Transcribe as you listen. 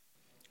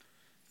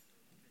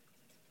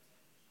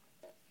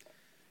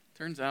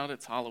Turns out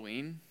it's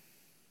Halloween.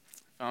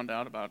 Found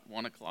out about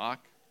 1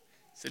 o'clock.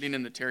 Sitting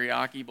in the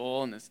teriyaki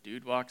bowl, and this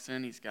dude walks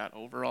in. He's got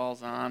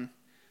overalls on,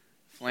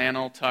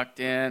 flannel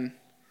tucked in.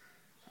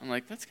 I'm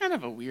like, that's kind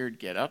of a weird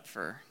get-up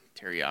for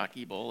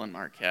teriyaki bowl in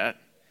Marquette.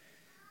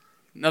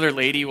 Another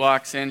lady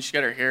walks in. She's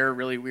got her hair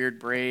really weird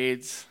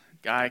braids.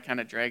 Guy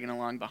kind of dragging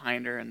along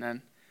behind her. And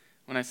then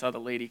when I saw the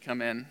lady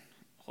come in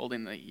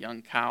holding the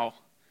young cow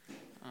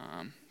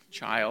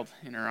child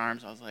in her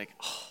arms, I was like,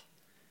 oh,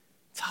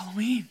 it's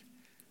Halloween.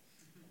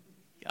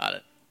 Got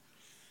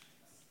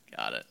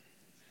it.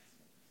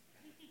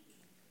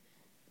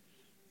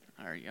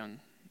 Our young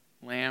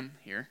lamb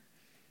here,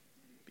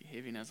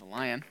 behaving as a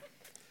lion.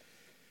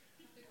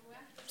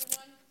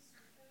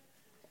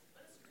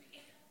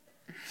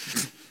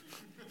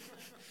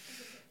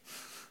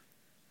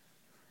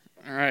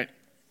 All right.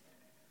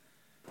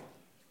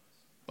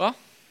 Well,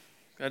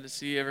 glad to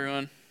see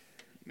everyone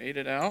made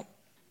it out.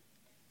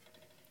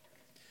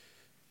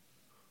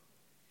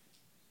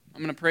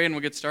 I'm going to pray and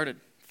we'll get started.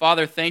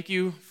 Father, thank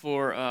you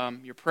for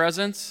your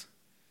presence.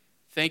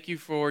 Thank you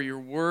for your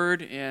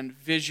word and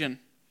vision.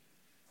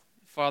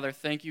 Father,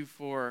 thank you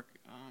for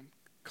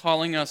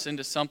calling us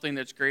into something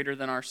that's greater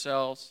than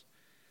ourselves.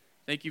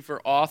 Thank you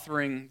for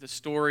authoring the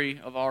story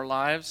of our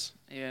lives,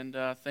 and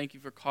thank you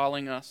for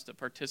calling us to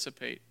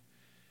participate.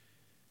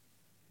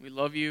 We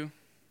love you.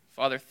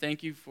 Father,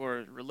 thank you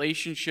for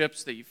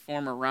relationships that you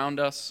form around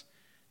us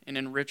and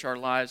enrich our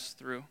lives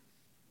through.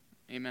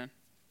 Amen.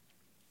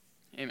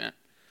 Amen.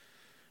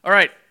 All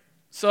right,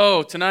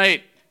 so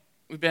tonight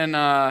we've been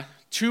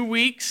 2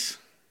 weeks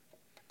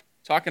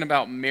talking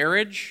about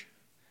marriage,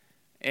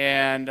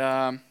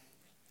 and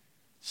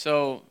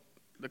so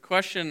the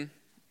question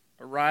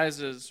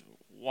arises,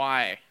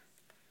 why?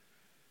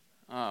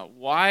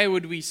 Why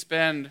would we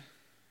spend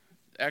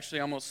actually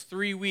almost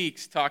 3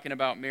 weeks talking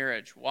about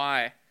marriage?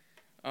 Why?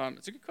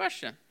 It's a good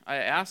question. I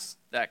asked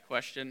that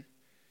question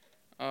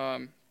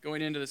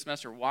going into the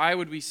semester. Why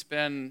would we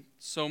spend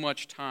so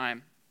much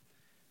time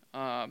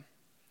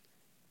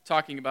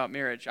talking about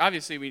marriage?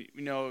 Obviously, we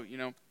know,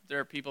 there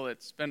are people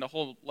that spend a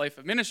whole life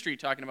of ministry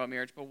talking about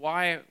marriage, but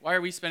why are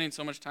we spending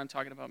so much time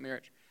talking about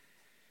marriage?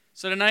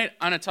 So tonight,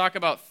 I'm going to talk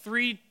about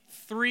three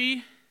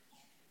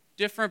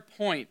different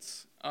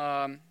points,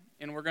 and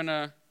we're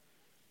gonna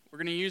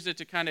use it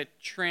to kind of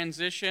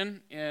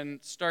transition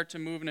and start to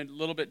move in a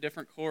little bit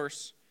different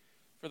course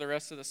for the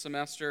rest of the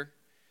semester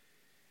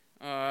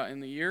in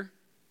the year.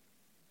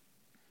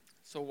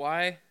 So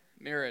why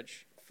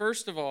marriage?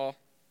 First of all,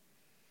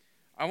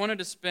 I wanted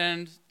to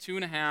spend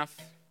 2.5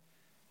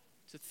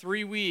 to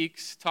 3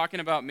 weeks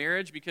talking about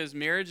marriage because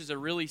marriage is a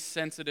really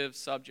sensitive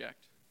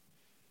subject.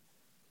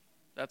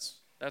 That's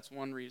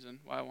one reason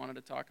why I wanted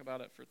to talk about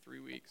it for 3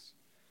 weeks.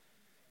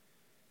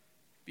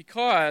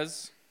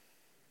 Because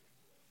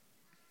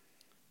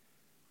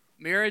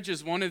marriage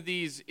is one of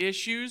these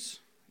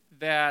issues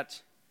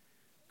that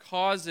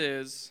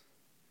causes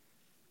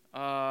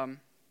us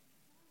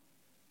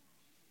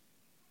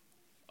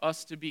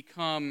to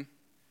become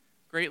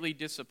greatly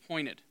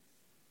disappointed.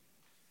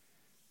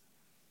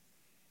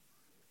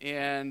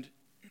 And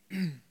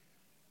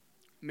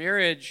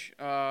marriage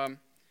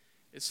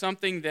is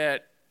something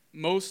that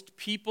most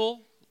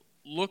people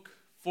look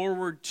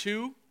forward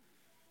to,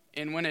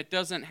 and when it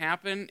doesn't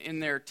happen in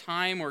their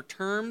time or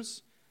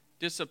terms,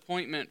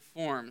 disappointment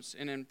forms.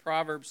 And in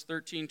Proverbs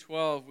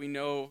 13:12, we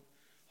know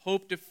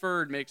hope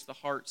deferred makes the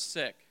heart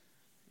sick.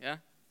 Yeah?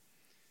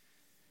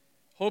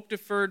 Hope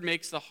deferred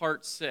makes the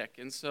heart sick.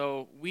 And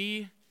so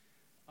we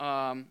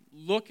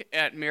look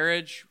at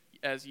marriage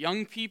as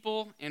young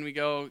people, and we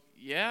go,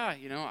 yeah,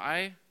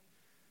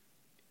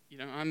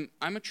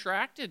 I'm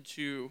attracted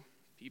to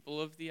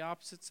people of the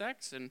opposite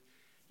sex, and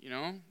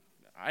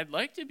I'd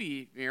like to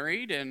be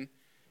married, and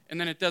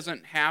then it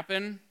doesn't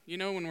happen,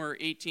 when we're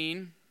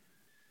 18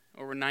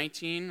 or we're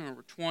 19 or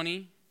we're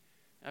 20.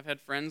 I've had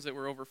friends that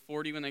were over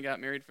 40 when they got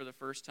married for the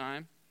first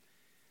time.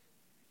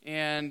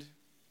 And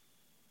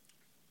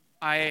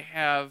I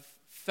have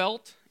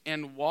felt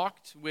and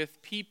walked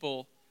with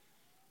people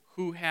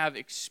who have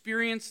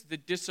experienced the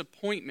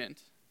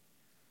disappointment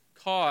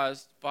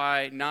caused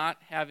by not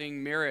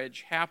having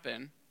marriage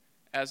happen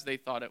as they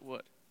thought it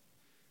would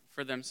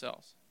for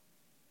themselves.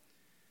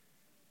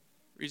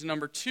 Reason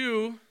number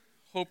 2,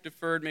 hope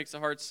deferred makes the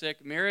heart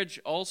sick. Marriage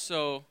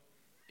also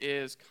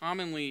is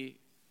commonly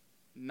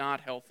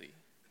not healthy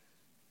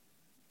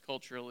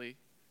culturally,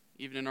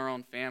 even in our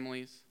own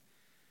families.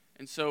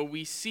 And so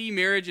we see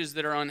marriages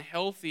that are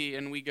unhealthy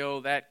and we go,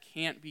 that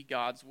can't be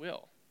God's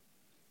will.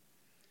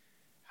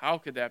 How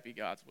could that be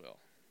God's will?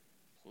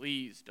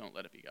 Please don't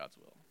let it be God's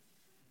will.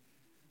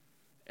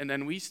 And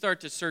then we start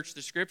to search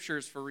the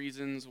scriptures for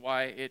reasons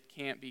why it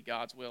can't be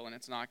God's will and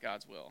it's not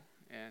God's will.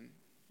 And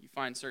you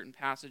find certain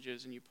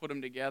passages and you put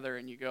them together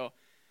and you go,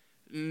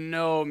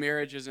 no,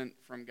 marriage isn't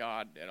from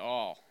God at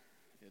all.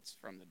 It's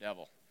from the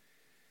devil.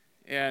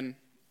 And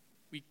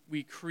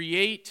we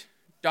create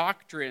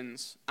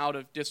doctrines out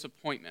of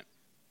disappointment,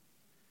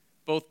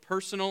 both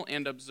personal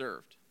and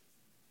observed.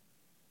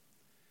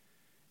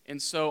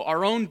 And so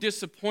our own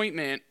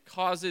disappointment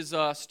causes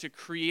us to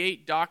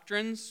create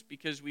doctrines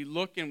because we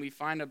look and we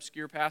find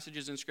obscure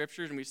passages in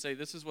Scriptures and we say,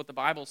 this is what the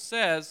Bible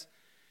says,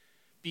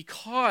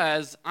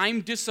 because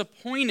I'm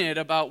disappointed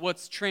about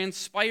what's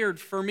transpired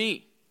for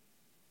me.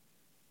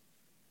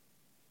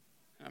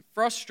 I'm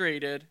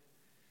frustrated,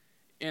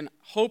 and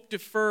hope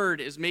deferred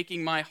is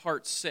making my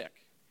heart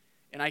sick,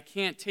 and I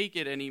can't take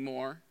it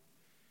anymore.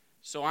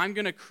 So I'm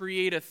going to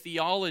create a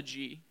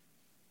theology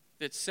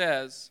that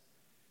says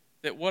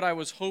that what I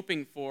was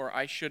hoping for,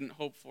 I shouldn't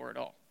hope for at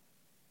all.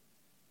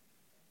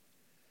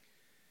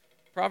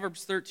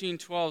 Proverbs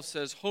 13:12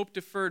 says, hope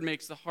deferred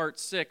makes the heart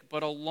sick,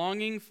 but a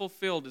longing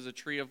fulfilled is a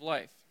tree of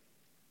life.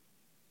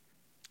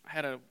 I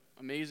had an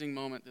amazing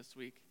moment this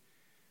week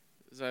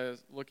as I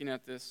was looking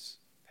at this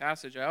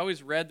passage. I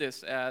always read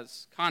this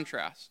as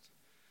contrast.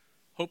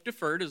 Hope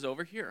deferred is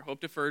over here.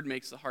 Hope deferred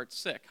makes the heart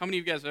sick. How many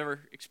of you guys have ever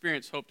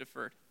experienced hope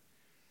deferred?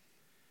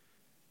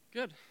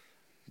 Good.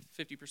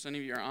 50% of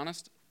you are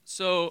honest.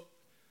 So,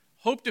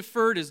 hope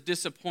deferred is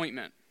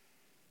disappointment.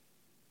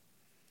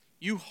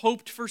 You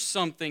hoped for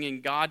something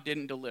and God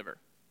didn't deliver.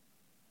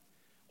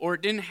 Or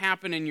it didn't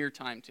happen in your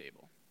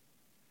timetable.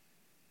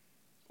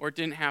 Or it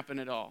didn't happen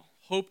at all.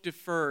 Hope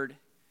deferred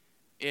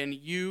and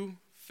you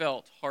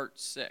felt heart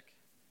sick.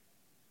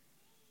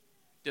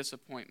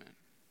 Disappointment.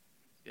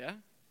 Yeah?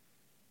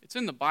 It's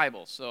in the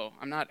Bible, so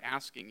I'm not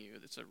asking you.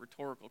 It's a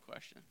rhetorical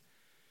question.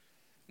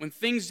 When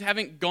things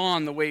haven't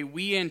gone the way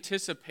we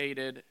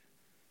anticipated,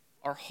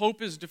 our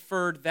hope is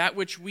deferred. That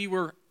which we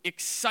were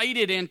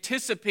excited,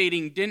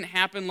 anticipating, didn't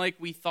happen like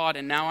we thought,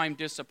 and now I'm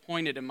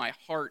disappointed, and my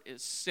heart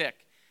is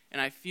sick, and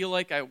I feel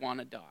like I want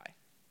to die.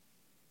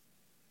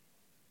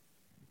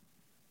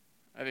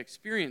 I've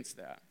experienced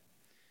that.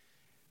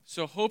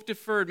 So hope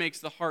deferred makes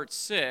the heart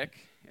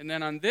sick, and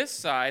then on this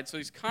side, so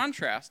he's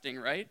contrasting,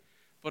 right?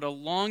 But a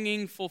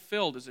longing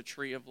fulfilled is a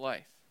tree of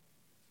life.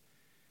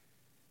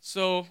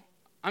 So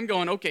I'm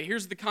going, okay,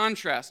 here's the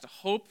contrast. A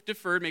hope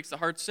deferred makes the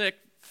heart sick.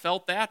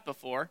 Felt that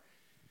before.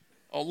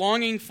 A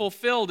longing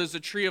fulfilled is a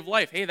tree of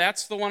life. Hey,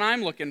 that's the one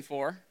I'm looking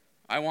for.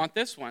 I want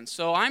this one.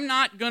 So I'm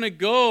not going to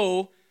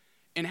go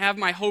and have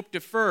my hope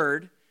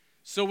deferred.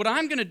 So what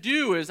I'm going to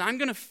do is I'm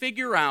going to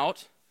figure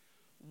out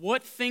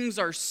what things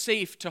are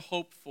safe to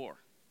hope for.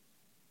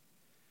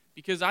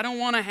 Because I don't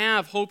want to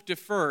have hope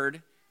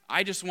deferred.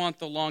 I just want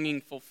the longing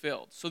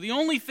fulfilled. So the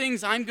only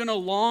things I'm going to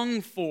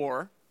long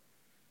for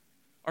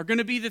are going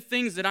to be the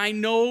things that I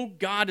know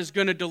God is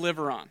going to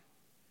deliver on.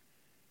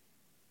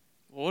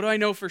 Well, what do I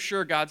know for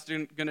sure God's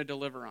going to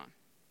deliver on?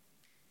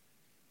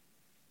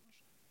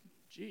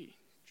 Gee,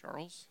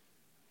 Charles,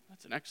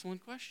 that's an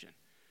excellent question.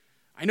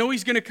 I know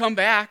he's going to come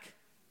back,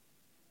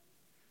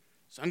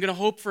 so I'm going to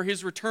hope for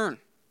his return.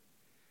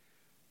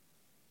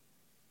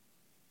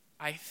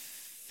 I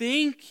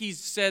think he's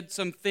said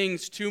some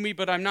things to me,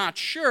 but I'm not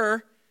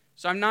sure,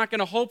 so I'm not going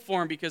to hope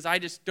for him because I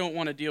just don't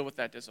want to deal with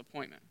that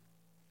disappointment.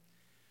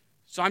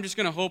 So I'm just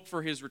going to hope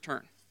for his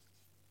return.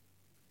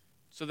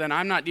 So then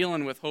I'm not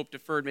dealing with hope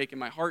deferred making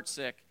my heart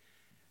sick.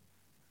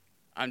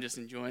 I'm just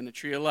enjoying the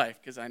tree of life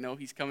because I know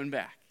he's coming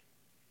back.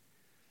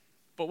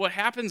 But what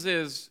happens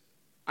is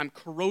I'm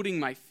corroding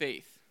my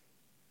faith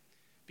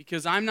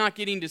because I'm not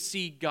getting to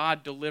see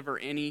God deliver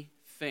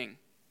anything.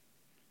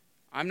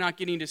 I'm not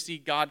getting to see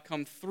God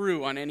come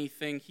through on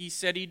anything he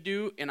said he'd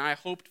do and I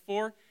hoped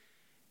for,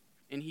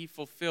 and he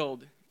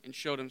fulfilled and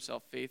showed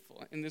himself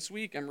faithful. And this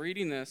week I'm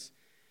reading this,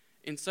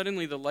 and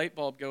suddenly the light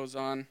bulb goes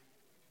on.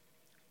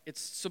 It's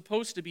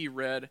supposed to be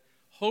read,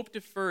 hope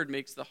deferred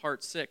makes the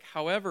heart sick.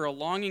 However, a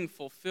longing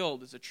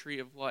fulfilled is a tree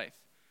of life.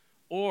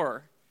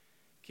 Or,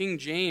 King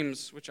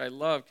James, which I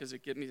love because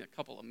it gives me a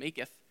couple of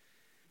maketh.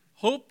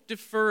 Hope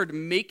deferred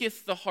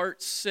maketh the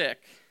heart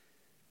sick,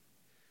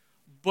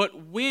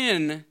 but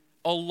when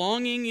a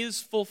longing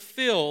is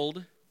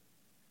fulfilled,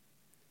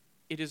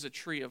 it is a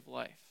tree of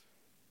life.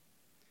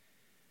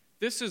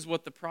 This is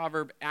what the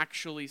proverb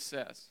actually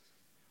says.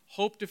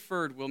 Hope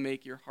deferred will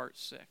make your heart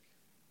sick.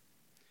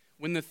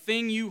 When the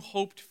thing you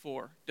hoped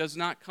for does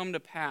not come to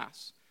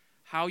pass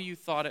how you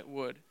thought it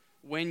would,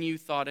 when you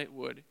thought it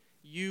would,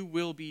 you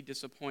will be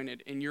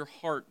disappointed and your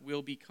heart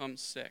will become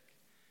sick.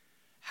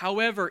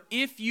 However,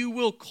 if you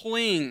will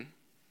cling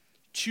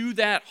to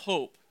that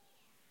hope,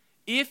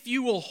 if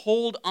you will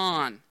hold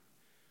on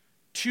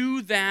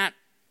to that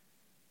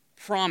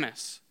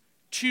promise,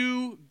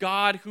 to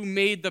God who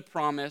made the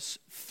promise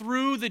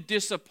through the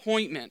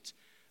disappointment,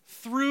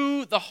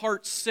 through the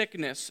heart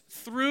sickness,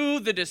 through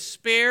the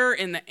despair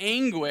and the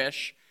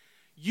anguish,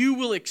 you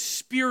will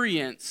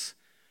experience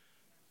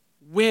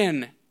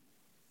when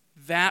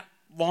that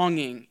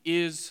longing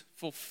is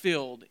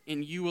fulfilled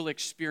and you will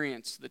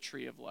experience the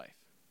tree of life.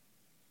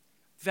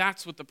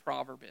 That's what the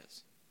proverb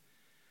is.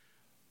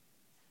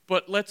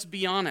 But let's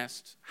be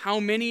honest, how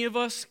many of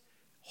us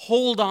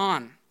hold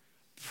on,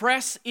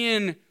 press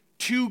in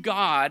to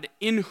God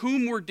in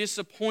whom we're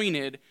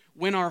disappointed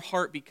when our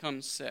heart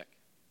becomes sick?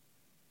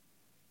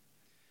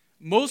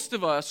 Most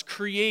of us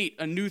create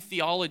a new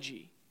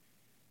theology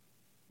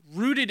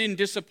rooted in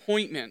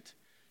disappointment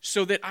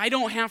so that I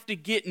don't have to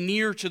get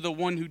near to the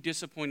one who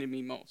disappointed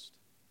me most.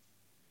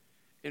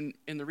 And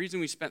the reason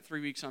we spent 3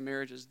 weeks on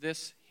marriage is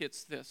this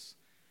hits this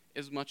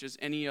as much as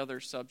any other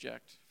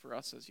subject for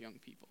us as young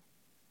people.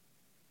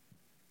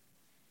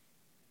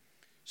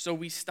 So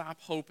we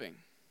stop hoping.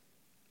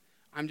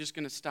 I'm just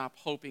going to stop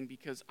hoping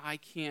because I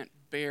can't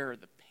bear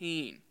the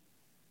pain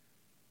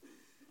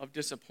of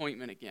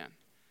disappointment again.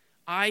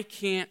 I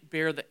can't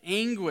bear the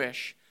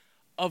anguish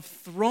of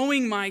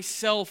throwing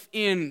myself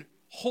in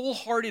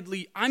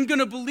wholeheartedly. I'm going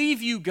to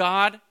believe you,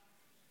 God,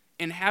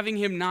 and having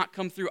him not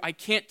come through. I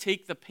can't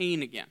take the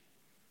pain again.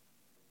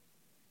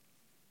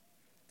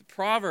 The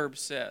proverb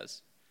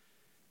says,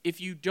 if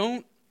you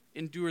don't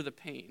endure the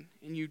pain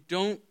and you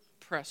don't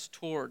press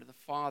toward the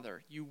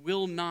Father, you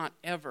will not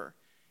ever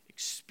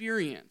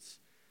experience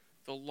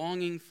the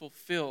longing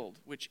fulfilled,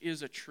 which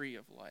is a tree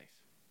of life.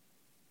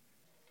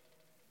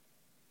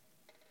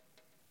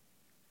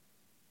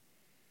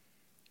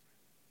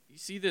 You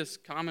see this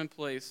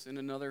commonplace in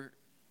another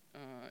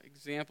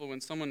example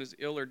when someone is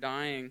ill or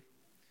dying,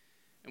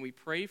 and we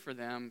pray for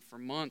them for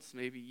months,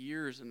 maybe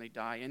years, and they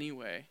die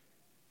anyway.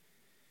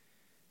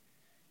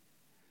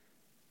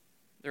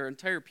 There are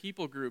entire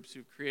people groups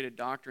who've created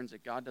doctrines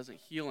that God doesn't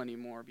heal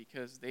anymore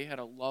because they had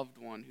a loved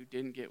one who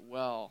didn't get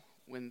well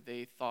when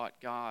they thought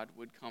God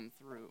would come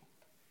through.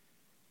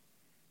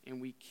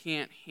 And we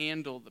can't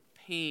handle the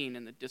pain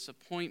and the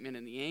disappointment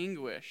and the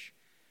anguish.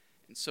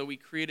 And so we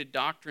created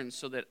doctrines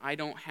so that I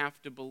don't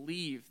have to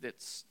believe that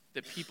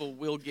people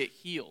will get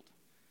healed.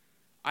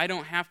 I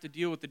don't have to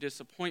deal with the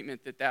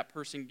disappointment that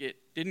person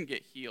didn't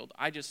get healed.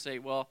 I just say,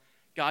 well,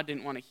 God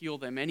didn't want to heal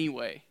them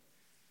anyway,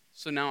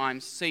 so now I'm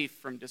safe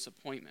from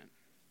disappointment.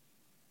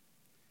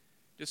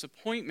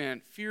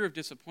 Disappointment, fear of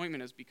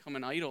disappointment has become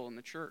an idol in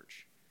the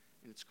church,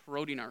 and it's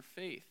corroding our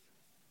faith.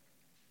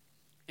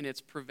 And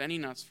it's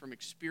preventing us from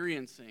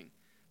experiencing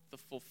the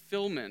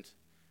fulfillment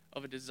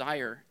of a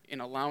desire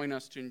in allowing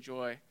us to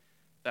enjoy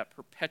that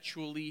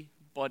perpetually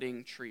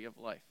budding tree of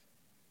life.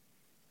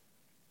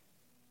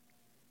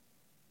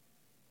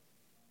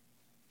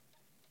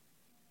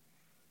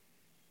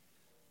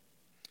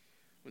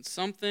 When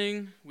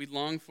something we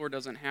long for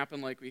doesn't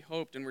happen like we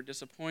hoped and we're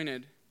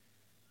disappointed,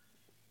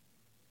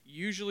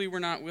 usually we're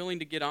not willing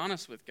to get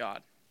honest with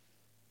God.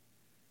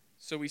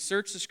 So we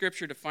search the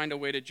Scripture to find a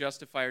way to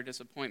justify our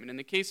disappointment. In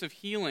the case of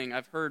healing,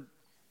 I've heard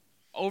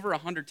over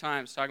 100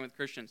 times talking with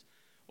Christians,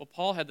 well,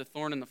 Paul had the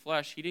thorn in the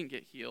flesh. He didn't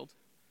get healed.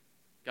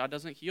 God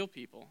doesn't heal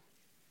people.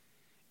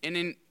 And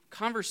in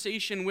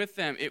conversation with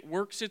them, it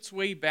works its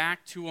way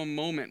back to a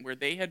moment where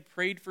they had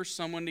prayed for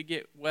someone to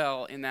get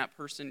well and that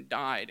person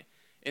died.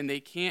 And they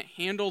can't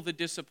handle the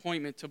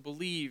disappointment to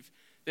believe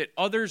that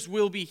others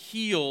will be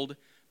healed,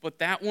 but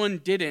that one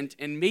didn't,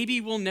 and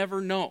maybe we'll never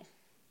know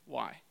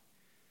why.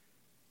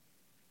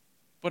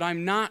 But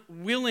I'm not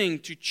willing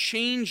to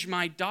change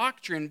my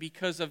doctrine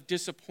because of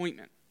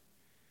disappointment.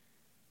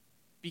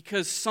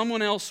 Because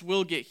someone else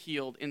will get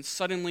healed, and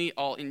suddenly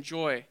I'll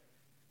enjoy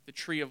the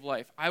tree of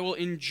life. I will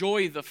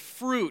enjoy the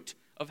fruit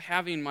of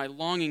having my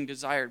longing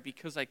desired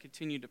because I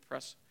continue to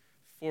press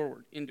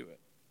forward into it.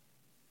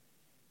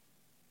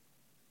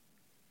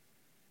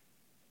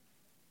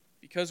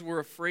 Because we're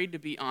afraid to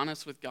be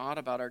honest with God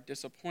about our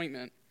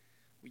disappointment,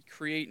 we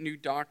create new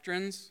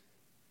doctrines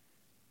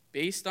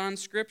based on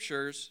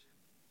scriptures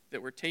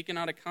that were taken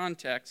out of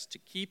context to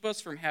keep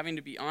us from having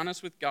to be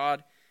honest with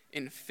God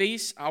and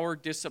face our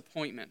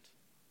disappointment.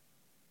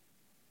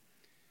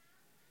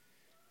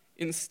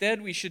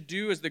 Instead, we should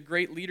do as the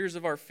great leaders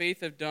of our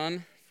faith have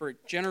done for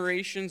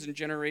generations and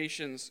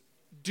generations.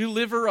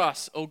 Deliver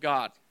us, O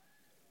God.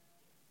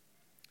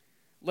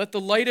 Let the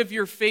light of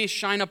your face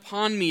shine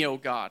upon me, O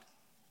God.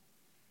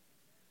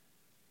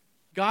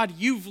 God,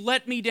 you've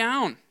let me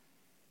down.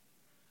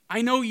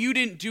 I know you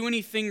didn't do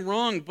anything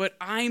wrong, but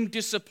I'm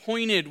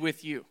disappointed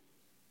with you.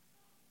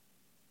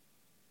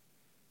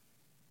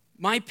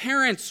 My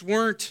parents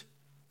weren't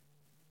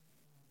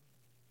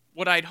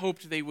what I'd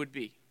hoped they would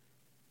be.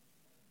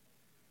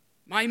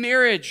 My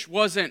marriage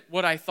wasn't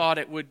what I thought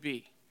it would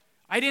be.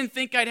 I didn't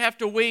think I'd have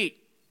to wait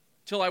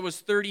till I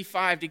was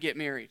 35 to get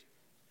married.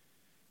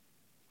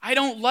 I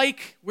don't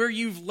like where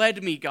you've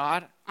led me,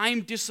 God.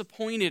 I'm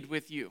disappointed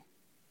with you.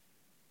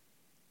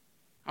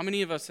 How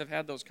many of us have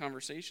had those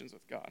conversations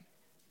with God?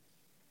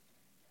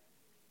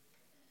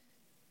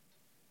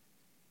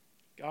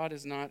 God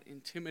is not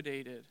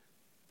intimidated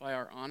by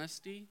our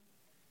honesty.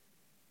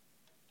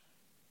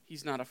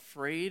 He's not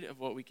afraid of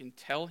what we can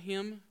tell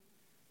him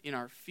in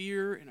our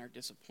fear, in our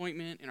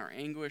disappointment, in our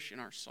anguish, in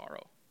our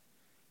sorrow.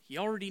 He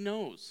already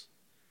knows.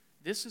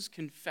 This is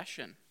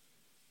confession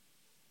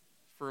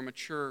for a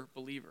mature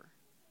believer.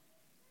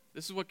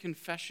 This is what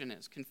confession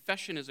is.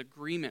 Confession is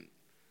agreement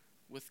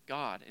with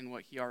God in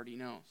what he already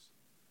knows.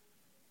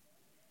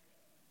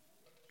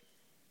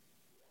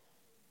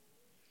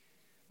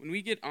 When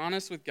we get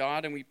honest with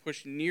God and we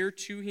push near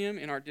to him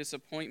in our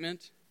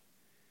disappointment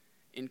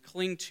and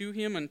cling to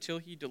him until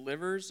he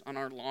delivers on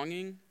our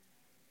longing,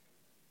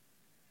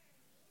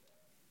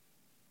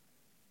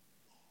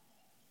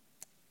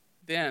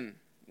 then,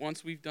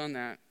 once we've done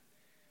that,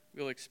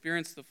 we will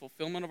experience the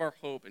fulfillment of our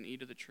hope and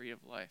eat of the tree of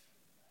life.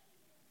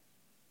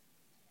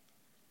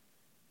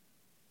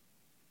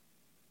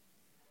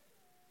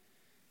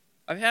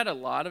 I've had a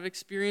lot of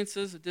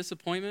experiences of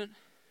disappointment,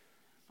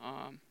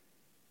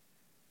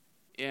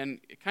 and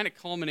it kind of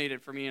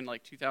culminated for me in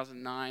like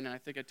 2009, and I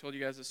think I told you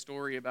guys a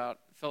story about,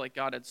 I felt like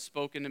God had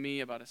spoken to me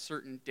about a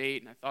certain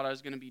date, and I thought I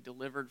was going to be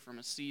delivered from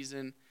a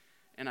season,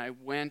 and I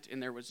went,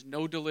 and there was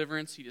no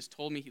deliverance. He just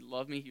told me he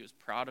loved me. He was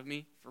proud of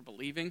me for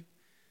believing.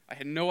 I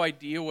had no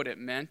idea what it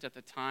meant at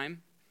the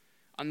time.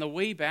 On the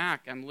way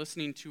back, I'm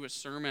listening to a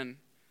sermon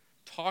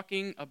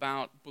talking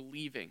about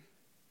believing.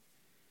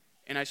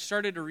 And I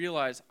started to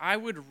realize I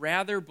would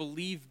rather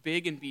believe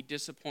big and be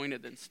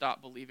disappointed than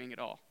stop believing at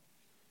all.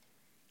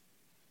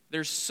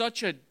 There's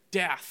such a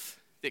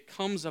death that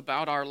comes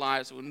about our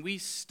lives when we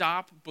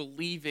stop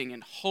believing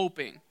and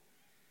hoping.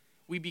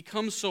 We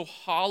become so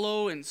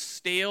hollow and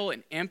stale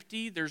and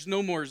empty. There's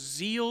no more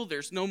zeal,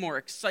 there's no more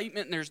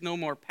excitement, and there's no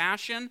more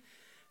passion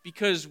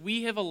because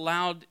we have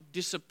allowed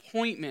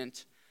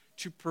disappointment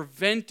to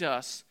prevent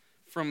us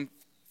from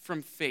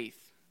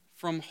faith,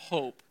 from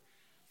hope,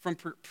 from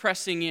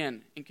pressing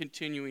in and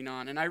continuing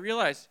on. And I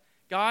realized,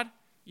 God,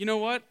 you know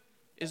what?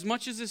 As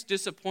much as this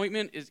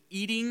disappointment is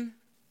eating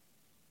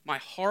my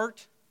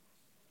heart,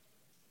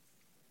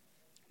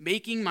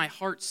 making my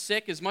heart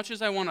sick, as much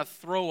as I want to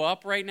throw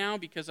up right now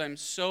because I'm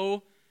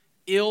so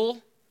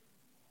ill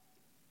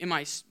in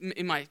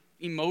my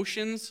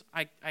emotions,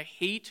 I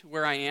hate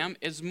where I am.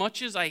 As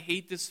much as I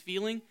hate this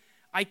feeling,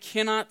 I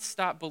cannot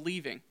stop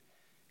believing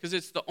because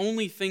it's the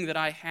only thing that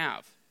I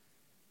have.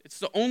 It's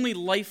the only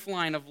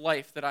lifeline of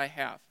life that I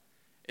have,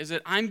 is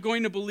that I'm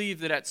going to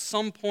believe that at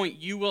some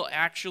point you will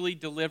actually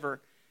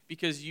deliver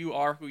because you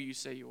are who you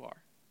say you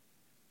are.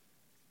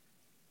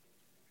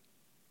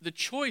 The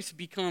choice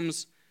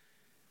becomes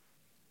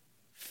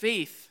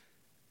faith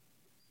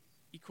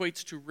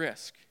equates to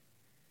risk.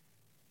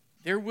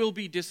 There will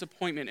be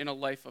disappointment in a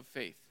life of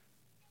faith.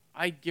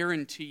 I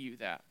guarantee you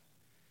that.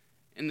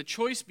 And the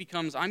choice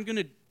becomes, I'm going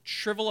to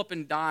shrivel up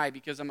and die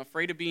because I'm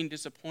afraid of being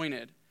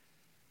disappointed,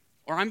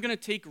 or I'm going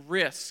to take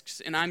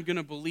risks and I'm going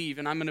to believe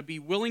and I'm going to be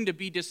willing to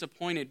be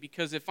disappointed,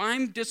 because if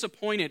I'm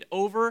disappointed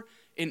over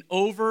and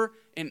over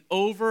and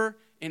over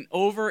and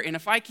over, and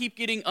if I keep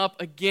getting up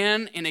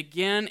again and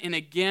again and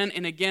again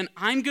and again,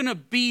 I'm going to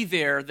be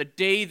there the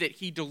day that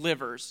he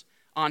delivers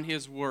on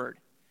his word.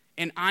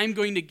 And I'm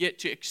going to get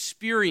to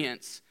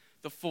experience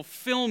the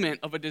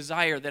fulfillment of a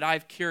desire that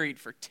I've carried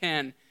for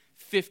 10,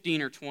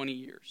 15, or 20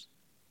 years.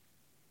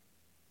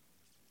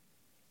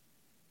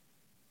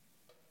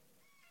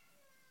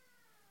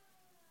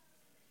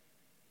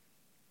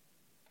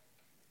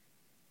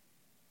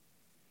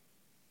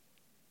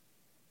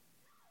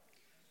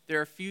 There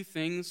are a few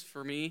things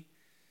for me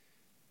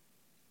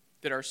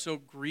that are so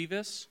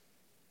grievous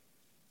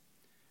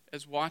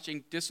as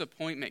watching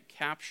disappointment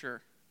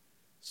capture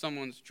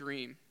someone's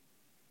dream,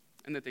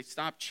 and that they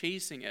stop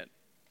chasing it.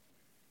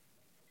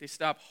 They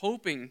stop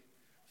hoping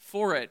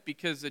for it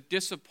because the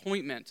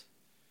disappointment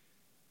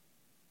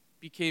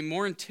became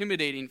more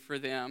intimidating for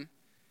them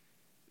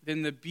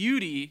than the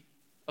beauty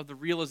of the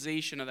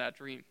realization of that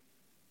dream.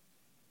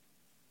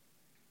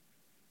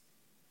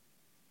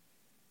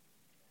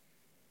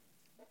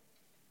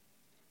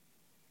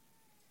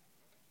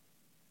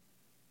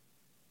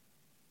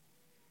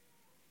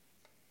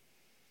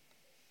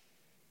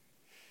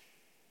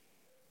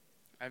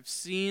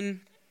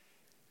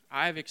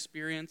 I've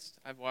experienced,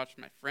 I've watched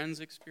my friends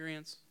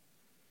experience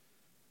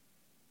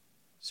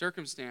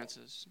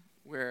circumstances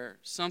where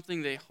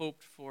something they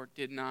hoped for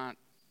did not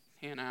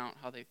pan out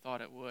how they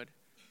thought it would.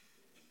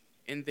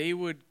 And they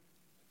would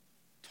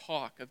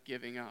talk of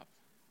giving up.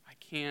 I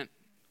can't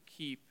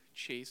keep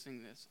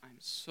chasing this. I'm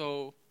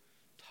so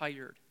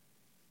tired.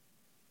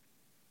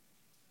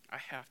 I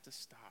have to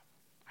stop.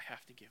 I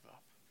have to give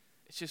up.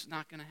 It's just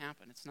not going to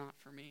happen. It's not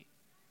for me.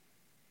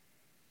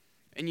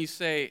 And you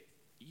say,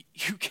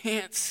 you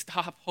can't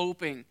stop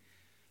hoping.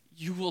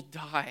 You will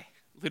die.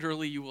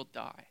 Literally, you will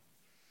die.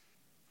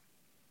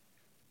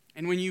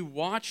 And when you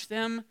watch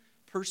them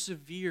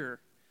persevere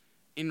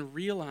and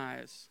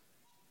realize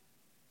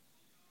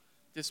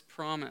this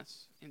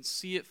promise and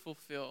see it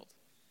fulfilled,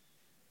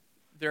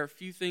 there are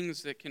few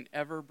things that can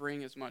ever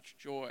bring as much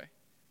joy.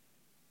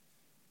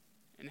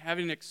 And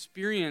having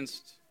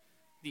experienced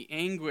the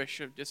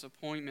anguish of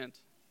disappointment,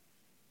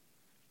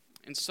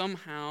 and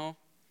somehow,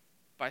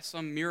 by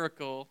some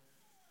miracle,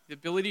 the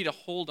ability to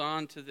hold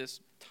on to this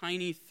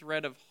tiny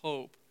thread of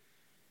hope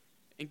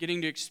and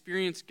getting to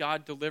experience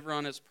God deliver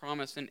on his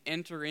promise and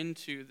enter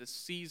into the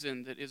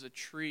season that is a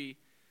tree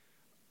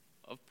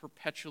of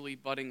perpetually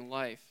budding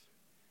life.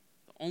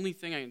 The only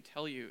thing I can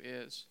tell you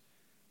is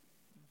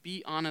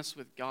be honest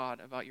with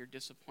God about your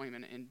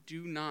disappointment and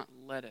do not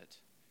let it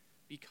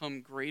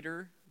become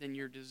greater than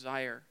your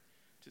desire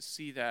to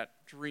see that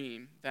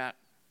dream, that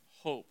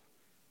hope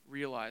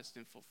realized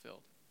and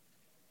fulfilled.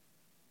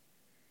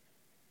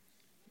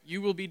 You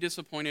will be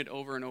disappointed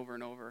over and over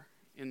and over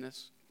in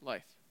this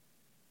life.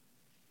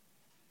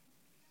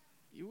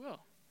 You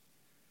will.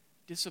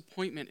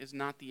 Disappointment is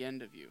not the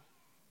end of you.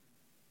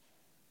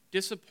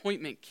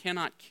 Disappointment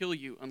cannot kill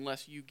you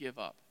unless you give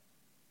up.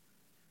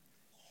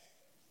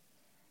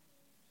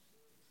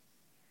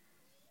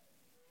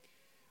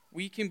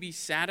 We can be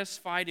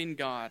satisfied in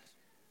God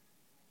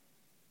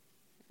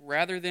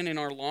rather than in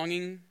our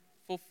longing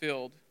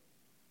fulfilled,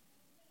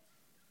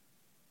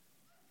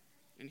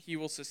 and He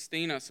will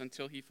sustain us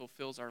until He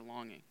fulfills our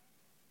longing.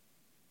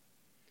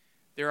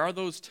 There are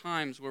those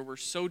times where we're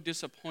so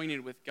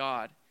disappointed with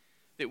God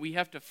that we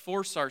have to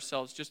force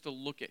ourselves just to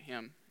look at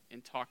Him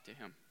and talk to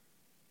Him.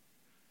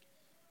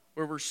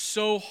 Where we're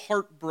so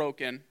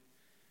heartbroken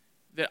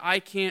that I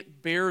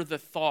can't bear the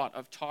thought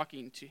of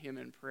talking to Him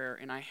in prayer,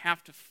 and I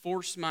have to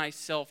force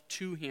myself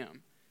to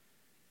Him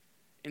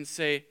and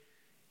say,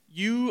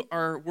 you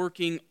are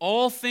working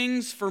all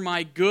things for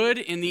my good,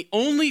 and the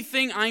only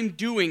thing I'm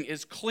doing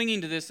is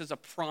clinging to this as a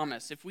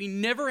promise. If we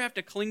never have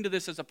to cling to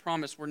this as a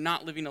promise, we're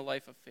not living a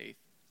life of faith.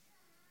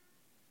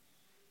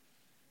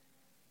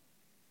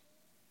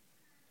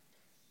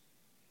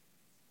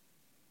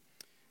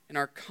 And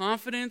our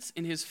confidence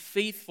in His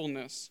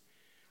faithfulness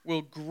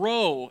will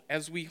grow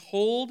as we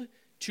hold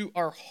to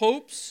our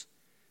hopes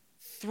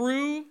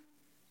through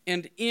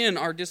and in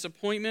our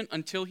disappointment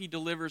until He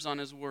delivers on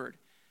His word.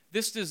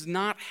 This does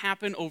not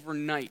happen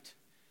overnight.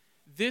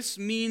 This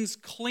means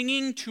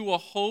clinging to a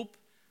hope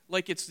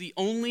like it's the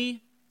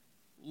only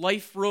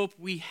life rope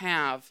we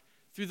have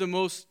through the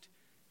most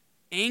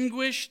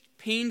anguished,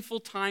 painful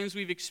times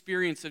we've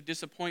experienced of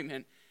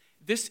disappointment.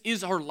 This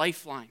is our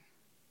lifeline.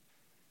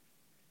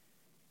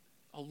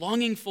 A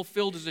longing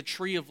fulfilled is a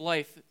tree of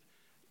life.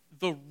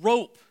 The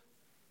rope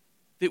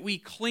that we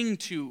cling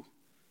to,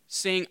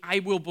 saying, I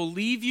will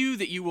believe you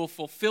that you will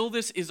fulfill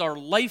this, is our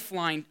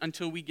lifeline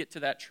until we get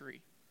to that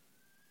tree.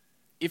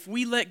 If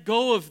we let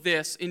go of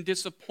this in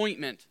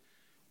disappointment,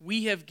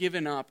 we have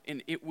given up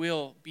and it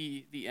will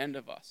be the end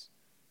of us.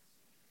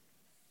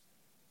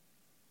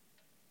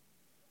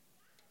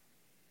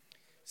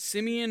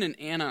 Simeon and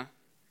Anna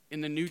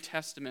in the New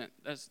Testament,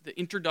 as the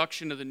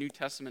introduction of the New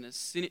Testament is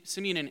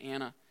Simeon and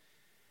Anna.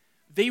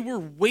 They were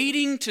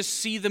waiting to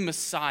see the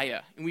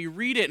Messiah. And we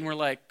read it and we're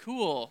like,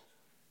 cool,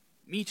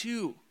 me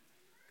too.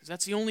 Because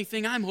that's the only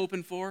thing I'm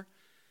hoping for.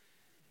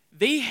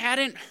 They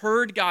hadn't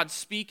heard God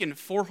speak in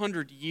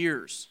 400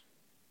 years.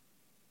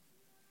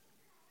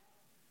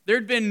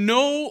 There'd been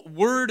no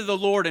word of the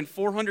Lord in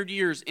 400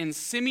 years. And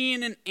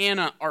Simeon and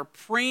Anna are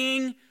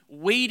praying,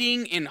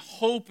 waiting, and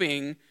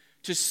hoping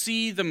to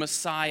see the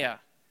Messiah.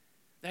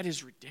 That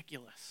is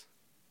ridiculous.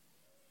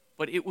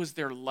 But it was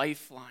their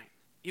lifeline.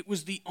 It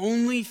was the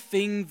only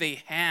thing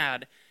they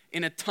had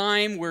in a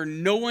time where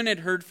no one had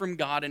heard from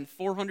God in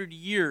 400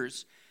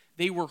 years.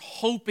 They were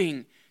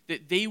hoping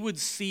that they would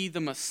see the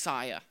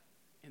Messiah,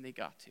 and they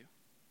got to.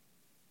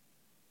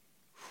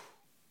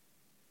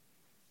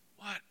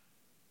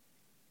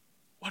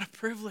 What a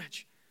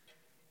privilege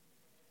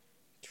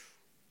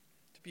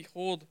to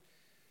behold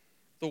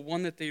the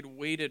one that they'd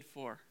waited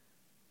for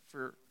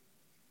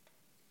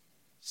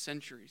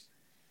centuries.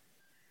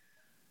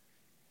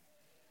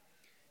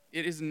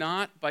 It is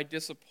not by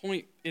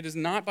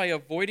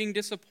avoiding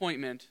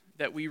disappointment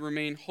that we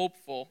remain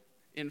hopeful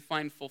and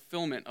find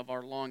fulfillment of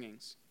our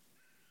longings.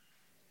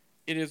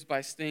 It is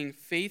by staying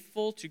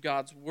faithful to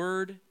God's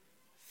word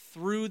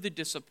through the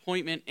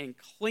disappointment and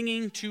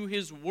clinging to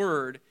His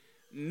word,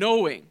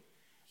 knowing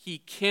He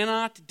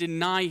cannot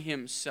deny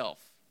Himself.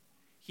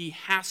 He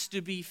has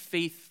to be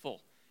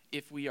faithful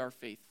if we are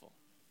faithful.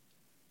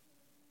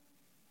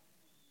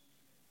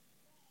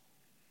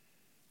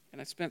 And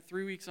I spent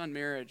 3 weeks on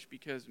marriage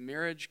because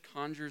marriage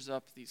conjures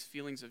up these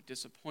feelings of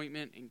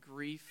disappointment and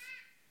grief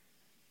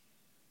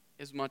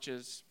as much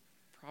as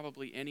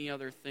probably any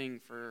other thing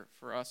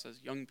for us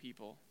as young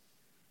people.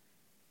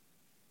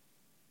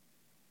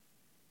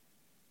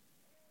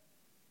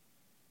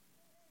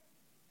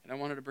 And I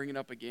wanted to bring it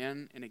up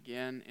again and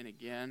again and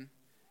again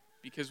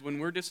because when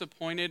we're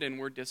disappointed and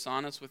we're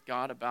dishonest with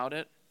God about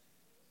it,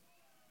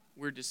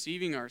 we're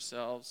deceiving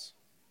ourselves.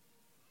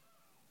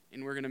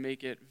 And we're going to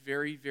make it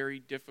very, very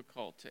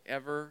difficult to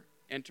ever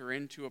enter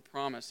into a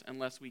promise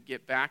unless we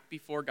get back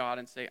before God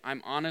and say, I'm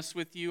honest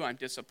with you, I'm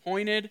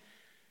disappointed.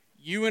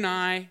 You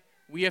and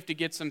we have to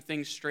get some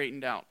things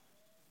straightened out.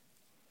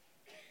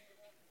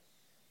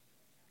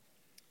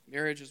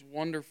 Marriage is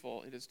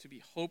wonderful. It is to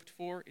be hoped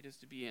for. It is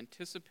to be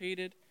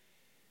anticipated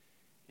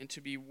and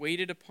to be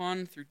waited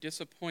upon through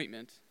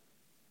disappointment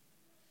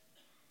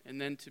and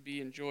then to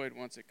be enjoyed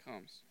once it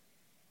comes.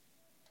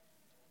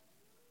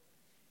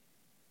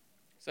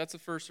 So that's the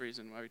first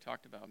reason why we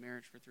talked about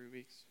marriage for 3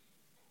 weeks.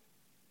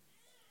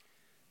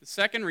 The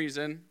second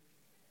reason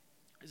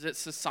is that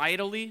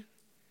societally,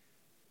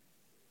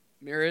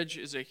 marriage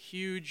is a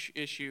huge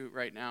issue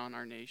right now in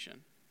our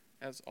nation,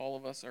 as all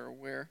of us are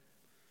aware.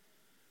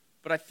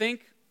 But I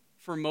think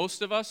for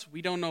most of us,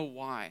 we don't know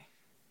why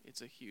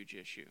it's a huge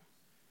issue.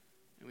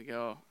 And we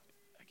go,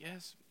 I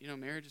guess,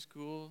 marriage is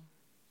cool.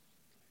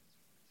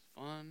 It's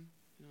fun.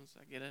 So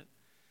I get it.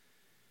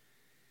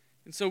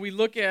 And so we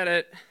look at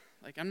it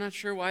like, I'm not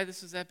sure why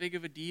this is that big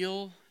of a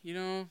deal.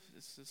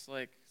 It's just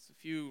like it's a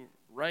few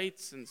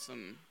rights and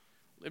some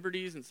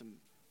liberties and some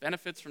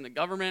benefits from the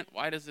government.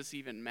 Why does this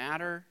even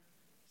matter?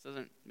 This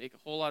doesn't make a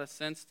whole lot of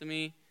sense to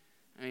me.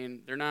 I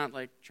mean, they're not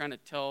like trying to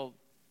tell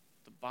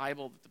the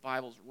Bible that the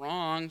Bible's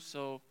wrong,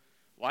 so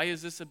why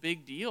is this a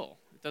big deal?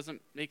 It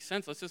doesn't make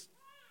sense. Let's just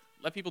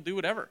let people do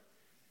whatever.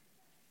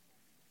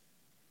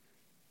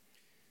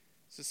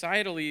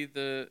 Societally,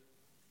 the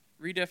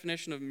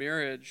redefinition of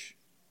marriage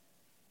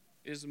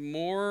is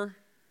more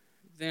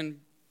than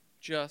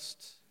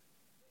just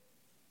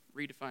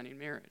redefining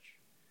marriage.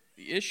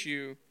 The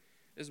issue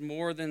is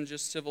more than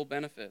just civil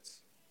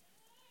benefits.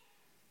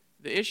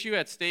 The issue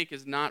at stake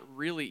is not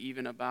really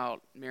even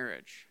about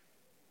marriage,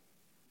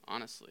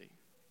 honestly.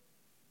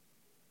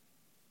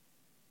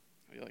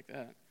 How do you like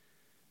that?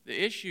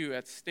 The issue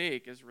at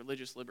stake is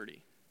religious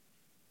liberty.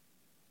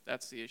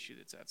 That's the issue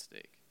that's at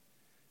stake.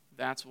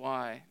 That's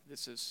why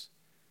this is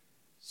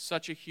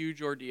such a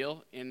huge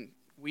ordeal, and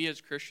we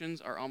as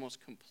Christians are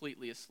almost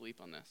completely asleep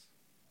on this.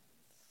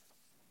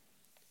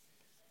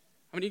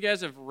 How many of you guys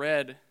have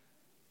read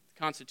the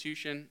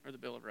Constitution or the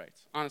Bill of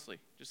Rights? Honestly,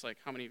 just like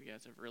how many of you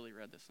guys have really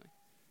read this thing?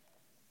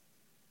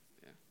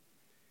 Yeah.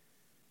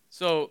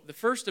 So the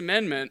First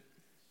Amendment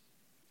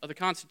of the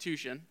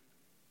Constitution,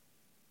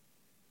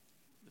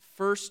 the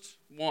first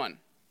one,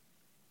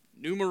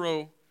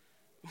 numero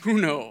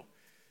uno,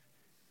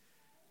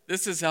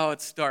 this is how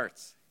it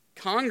starts.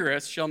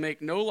 Congress shall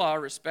make no law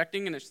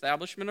respecting an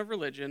establishment of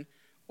religion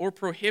or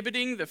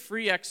prohibiting the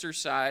free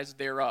exercise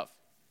thereof,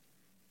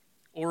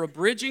 or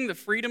abridging the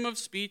freedom of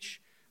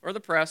speech or the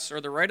press or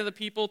the right of the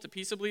people to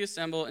peaceably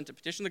assemble and to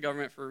petition the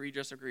government for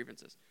redress of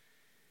grievances.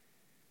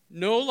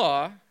 No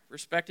law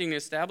respecting the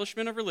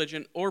establishment of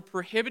religion or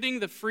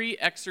prohibiting the free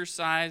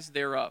exercise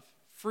thereof.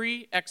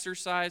 Free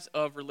exercise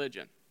of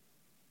religion.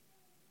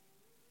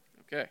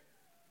 Okay.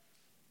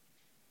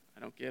 I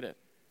don't get it.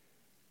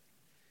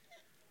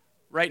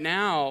 Right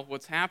now,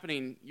 what's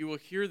happening, you will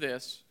hear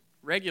this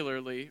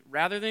regularly,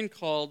 rather than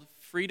called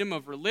freedom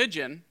of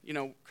religion. You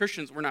know,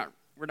 Christians, we're not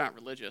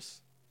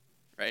religious,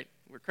 right?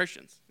 We're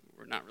Christians.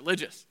 We're not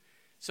religious.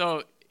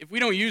 So if we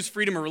don't use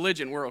freedom of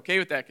religion, we're okay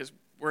with that because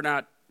we're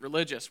not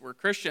religious. We're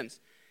Christians.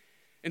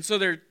 And so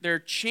they're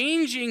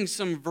changing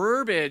some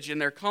verbiage,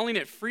 and they're calling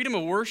it freedom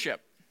of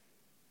worship.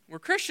 We're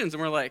Christians,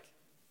 and we're like,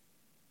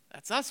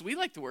 that's us. We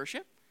like to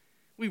worship.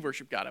 We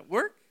worship God at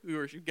work. We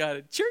worship God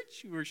at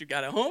church. We worship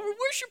God at home. We're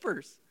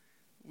worshipers.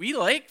 We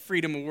like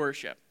freedom of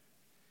worship.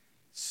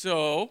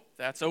 So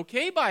that's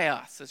okay by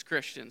us as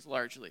Christians,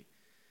 largely.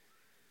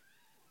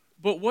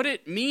 But what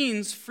it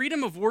means,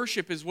 freedom of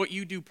worship is what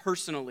you do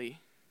personally,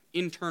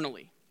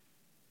 internally.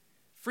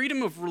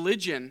 Freedom of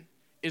religion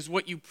is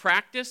what you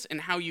practice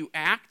and how you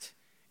act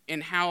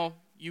and how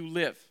you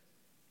live.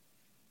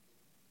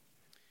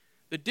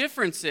 The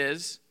difference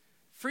is,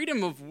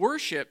 freedom of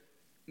worship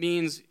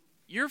means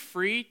you're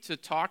free to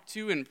talk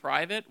to in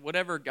private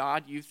whatever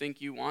God you think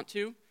you want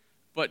to,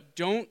 but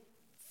don't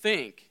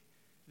think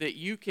that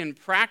you can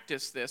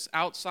practice this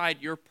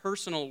outside your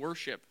personal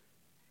worship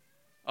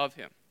of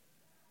Him.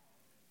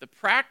 The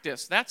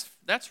practice,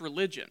 that's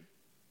religion.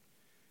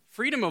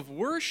 Freedom of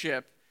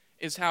worship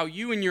is how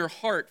you in your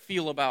heart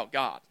feel about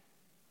God.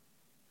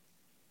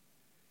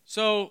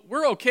 So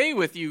we're okay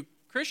with you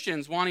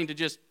Christians wanting to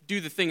just do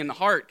the thing in the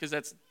heart because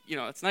that's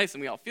nice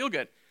and we all feel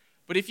good.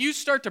 But if you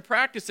start to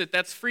practice it,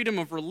 that's freedom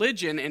of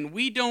religion, and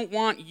we don't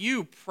want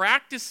you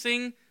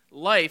practicing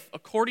life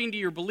according to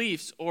your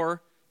beliefs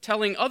or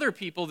telling other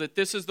people that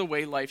this is the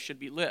way life should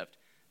be lived.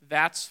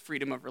 That's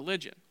freedom of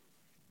religion.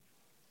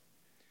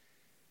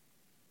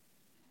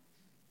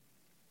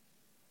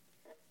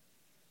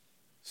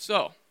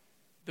 So,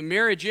 the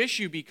marriage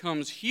issue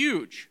becomes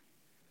huge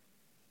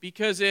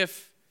because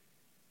if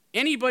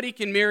anybody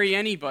can marry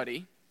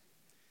anybody,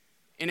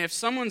 and if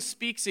someone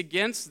speaks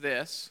against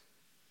this,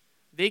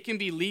 they can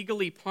be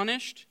legally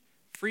punished,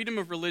 freedom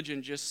of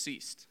religion just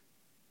ceased.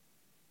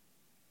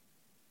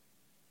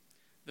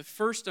 The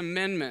First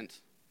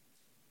Amendment,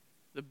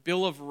 the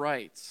Bill of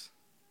Rights,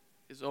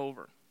 is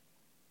over.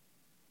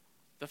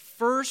 The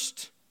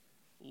first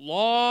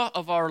law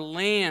of our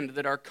land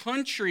that our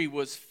country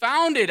was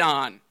founded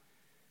on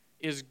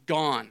is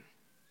gone.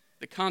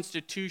 The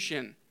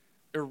Constitution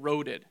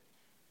eroded.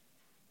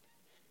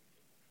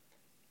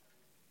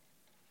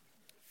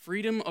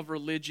 Freedom of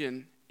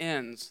religion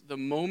ends the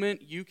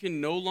moment you can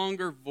no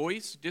longer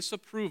voice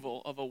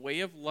disapproval of a way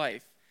of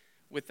life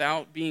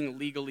without being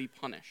legally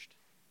punished.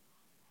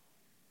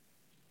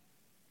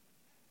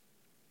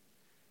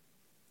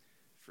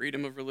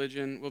 Freedom of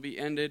religion will be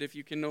ended if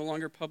you can no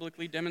longer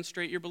publicly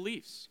demonstrate your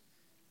beliefs.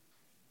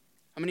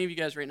 How many of you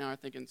guys right now are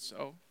thinking,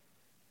 so?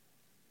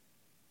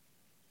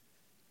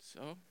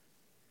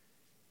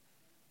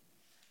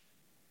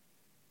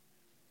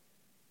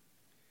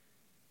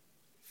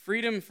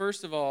 Freedom,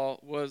 first of all,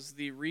 was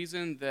the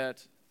reason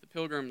that the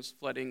Pilgrims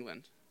fled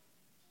England.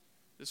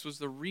 This was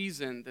the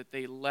reason that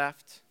they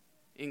left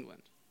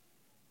England,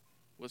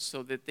 was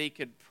so that they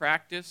could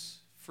practice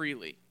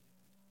freely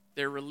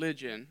their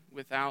religion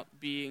without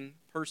being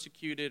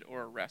persecuted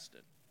or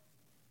arrested.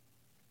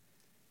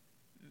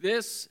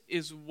 This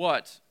is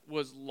what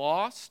was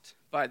lost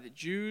by the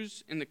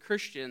Jews and the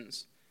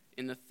Christians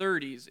in the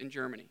 30s in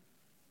Germany.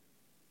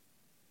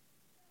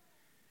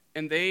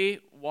 And they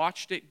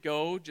watched it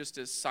go just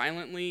as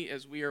silently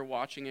as we are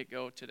watching it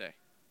go today.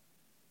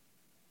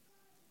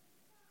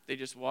 They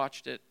just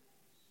watched it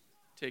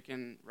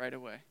taken right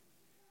away.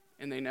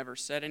 And they never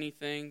said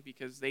anything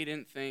because they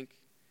didn't think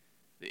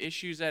the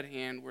issues at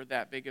hand were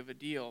that big of a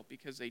deal,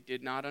 because they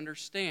did not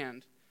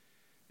understand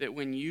that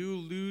when you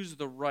lose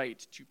the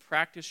right to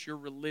practice your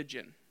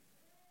religion,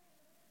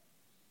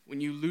 when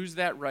you lose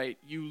that right,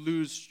 you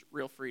lose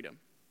real freedom.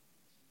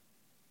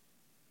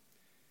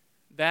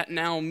 That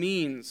now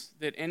means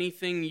that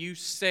anything you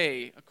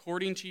say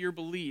according to your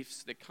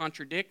beliefs that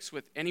contradicts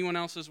with anyone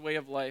else's way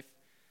of life,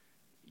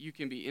 you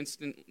can be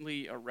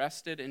instantly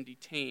arrested and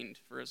detained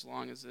for as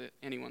long as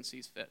anyone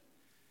sees fit.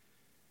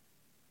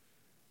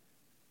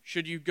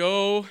 Should you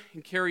go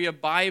and carry a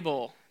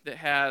Bible that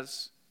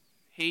has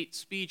hate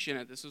speech in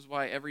it? This is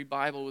why every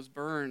Bible was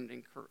burned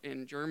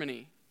in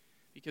Germany,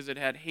 because it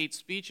had hate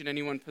speech, and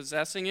anyone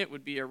possessing it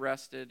would be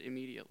arrested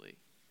immediately.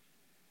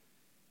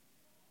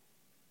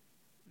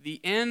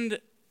 The end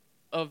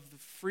of the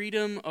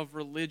freedom of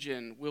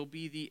religion will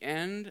be the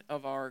end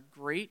of our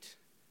great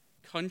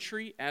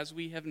country as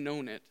we have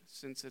known it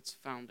since its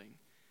founding.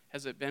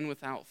 Has it been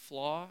without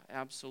flaw?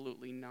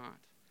 Absolutely not.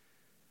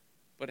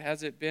 But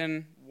has it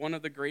been one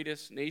of the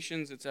greatest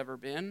nations it's ever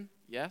been?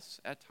 Yes,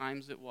 at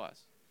times it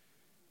was.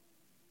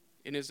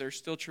 And is there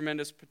still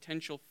tremendous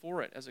potential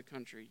for it as a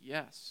country?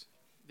 Yes,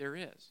 there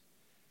is.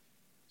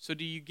 So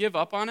do you give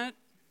up on it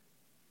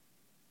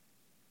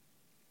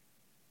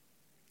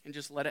and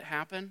just let it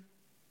happen?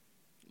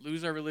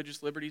 Lose our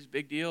religious liberties,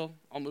 big deal.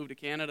 I'll move to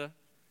Canada.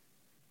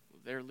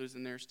 They're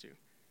losing theirs too.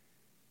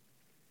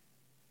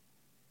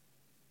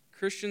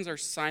 Christians are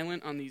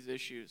silent on these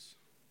issues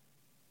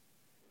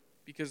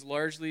because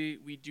largely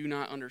we do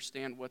not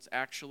understand what's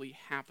actually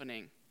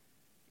happening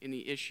in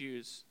the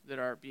issues that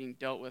are being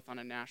dealt with on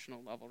a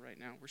national level right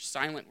now. We're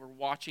silent. We're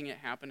watching it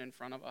happen in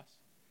front of us.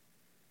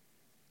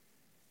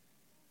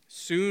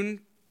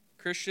 Soon,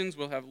 Christians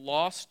will have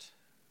lost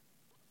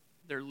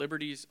their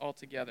liberties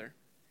altogether.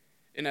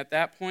 And at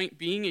that point,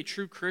 being a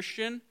true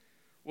Christian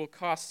will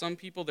cost some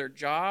people their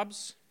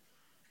jobs,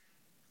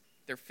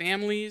 their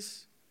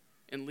families,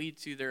 and lead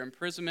to their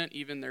imprisonment,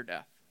 even their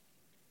death.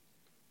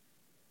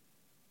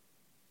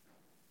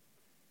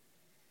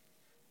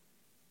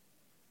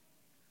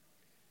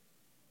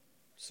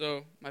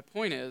 So my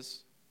point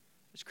is,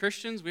 as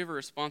Christians, we have a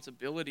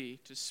responsibility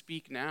to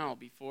speak now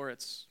before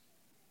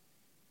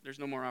there's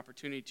no more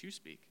opportunity to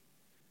speak.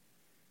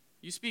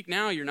 You speak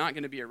now, you're not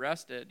going to be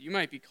arrested. You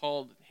might be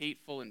called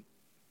hateful and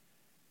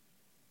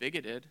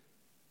bigoted,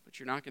 but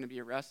you're not going to be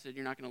arrested.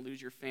 You're not going to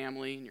lose your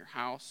family and your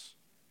house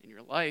and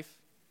your life.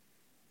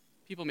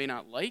 People may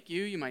not like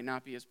you. You might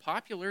not be as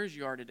popular as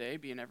you are today,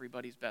 being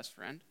everybody's best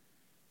friend.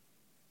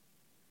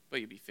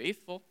 But you'll be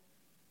faithful.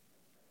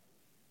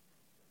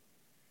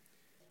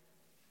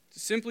 To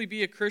simply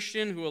be a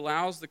Christian who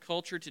allows the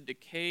culture to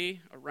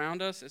decay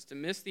around us is to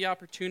miss the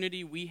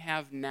opportunity we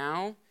have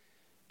now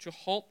to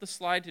halt the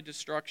slide to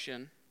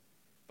destruction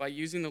by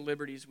using the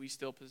liberties we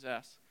still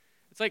possess.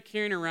 It's like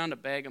carrying around a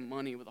bag of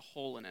money with a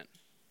hole in it.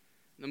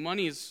 The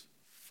money is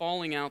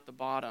falling out the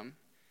bottom.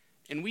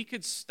 And we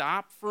could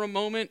stop for a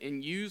moment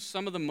and use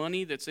some of the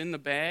money that's in the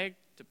bag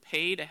to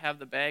pay to have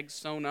the bag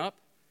sewn up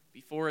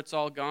before it's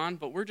all gone,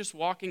 but we're just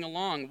walking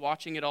along,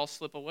 watching it all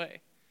slip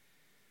away.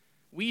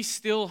 We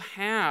still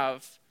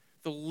have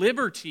the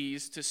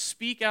liberties to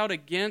speak out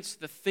against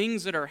the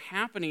things that are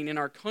happening in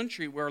our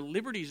country where our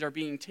liberties are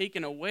being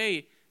taken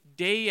away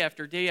day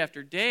after day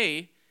after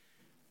day,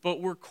 but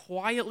we're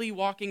quietly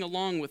walking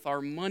along with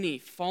our money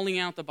falling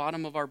out the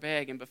bottom of our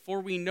bag, and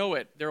before we know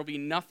it, there will be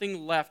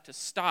nothing left to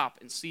stop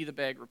and see the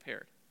bag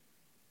repaired.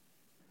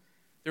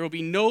 There will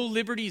be no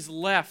liberties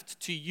left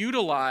to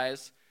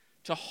utilize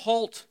to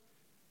halt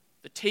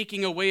the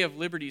taking away of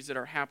liberties that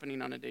are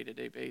happening on a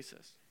day-to-day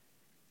basis.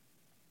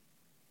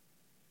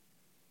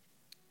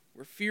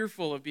 We're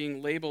fearful of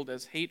being labeled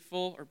as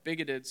hateful or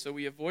bigoted, so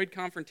we avoid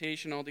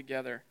confrontation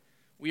altogether.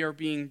 We are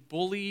being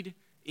bullied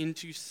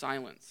into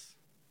silence.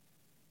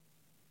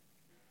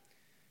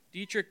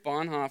 Dietrich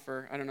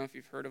Bonhoeffer, I don't know if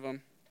you've heard of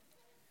him.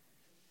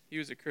 He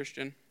was a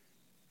Christian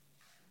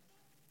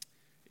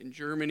in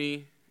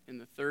Germany in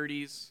the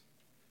 30s.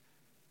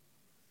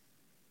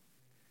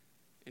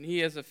 And he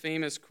has a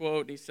famous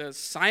quote. He says,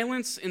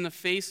 "Silence in the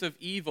face of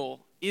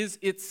evil is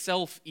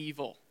itself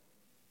evil.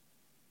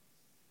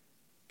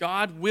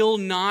 God will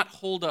not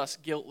hold us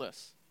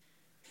guiltless.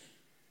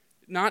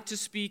 Not to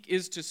speak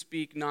is to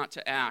speak, not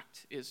to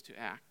act is to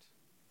act."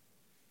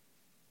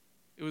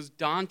 It was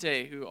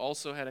Dante who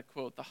also had a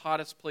quote, "The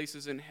hottest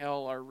places in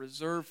hell are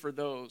reserved for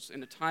those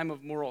in a time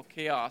of moral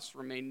chaos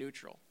remain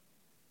neutral."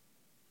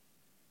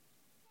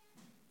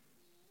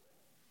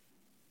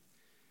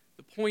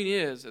 The point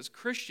is, as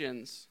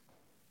Christians,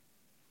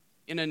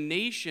 in a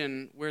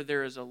nation where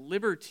there is a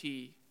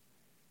liberty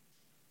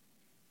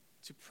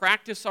to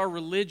practice our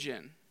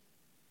religion,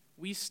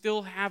 we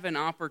still have an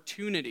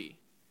opportunity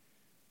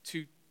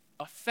to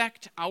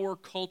affect our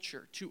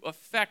culture, to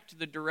affect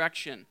the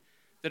direction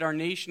that our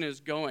nation is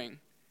going.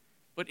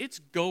 But it's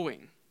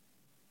going.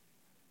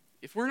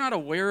 If we're not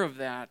aware of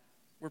that,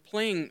 we're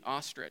playing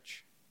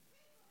ostrich.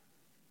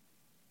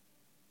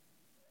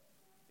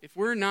 If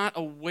we're not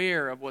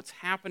aware of what's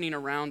happening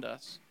around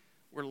us,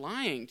 we're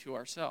lying to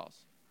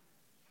ourselves.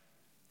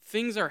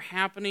 Things are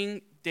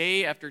happening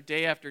day after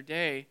day after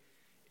day,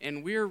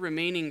 and we're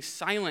remaining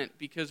silent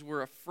because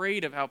we're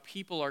afraid of how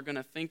people are going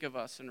to think of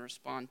us and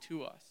respond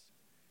to us.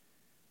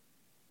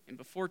 And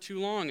before too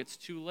long, it's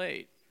too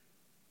late.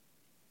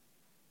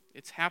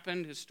 It's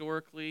happened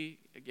historically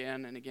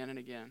again and again and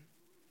again.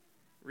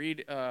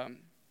 Read a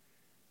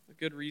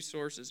good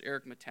resource is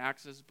Eric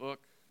Metaxas' book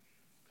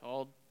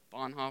called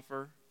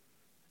Bonhoeffer.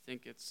 I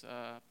think it's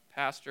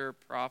Pastor,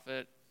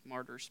 Prophet,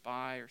 Martyr,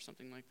 Spy, or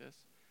something like this.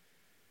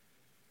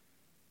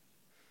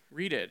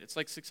 Read it. It's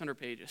like 600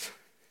 pages.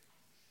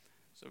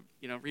 So,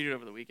 read it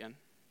over the weekend.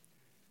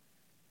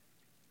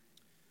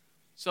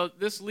 So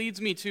this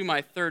leads me to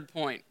my third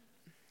point.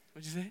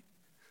 What'd you say?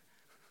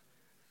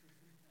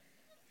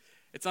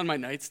 It's on my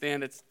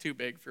nightstand. It's too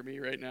big for me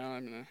right now.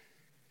 I'm going to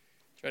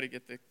try to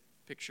get the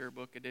picture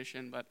book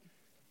edition, but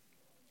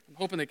I'm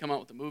hoping they come out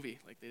with a movie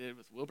like they did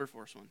with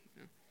Wilberforce one.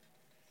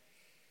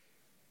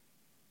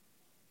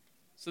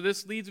 So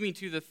this leads me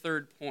to the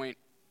third point.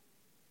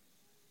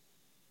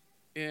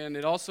 And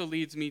it also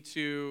leads me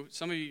to,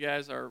 some of you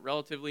guys are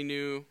relatively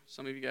new.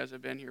 Some of you guys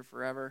have been here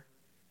forever.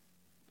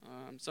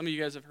 Some of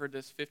you guys have heard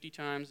this 50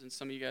 times, and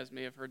some of you guys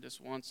may have heard this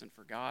once and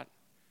forgot.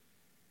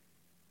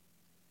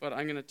 But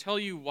I'm going to tell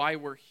you why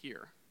we're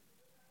here.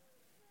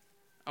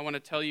 I want to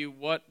tell you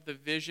what the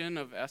vision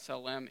of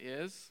SLM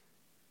is,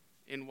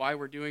 and why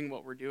we're doing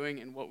what we're doing,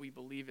 and what we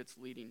believe it's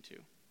leading to.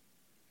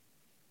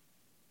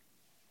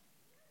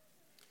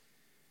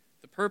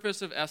 The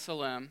purpose of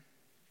SLM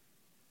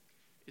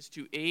is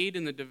to aid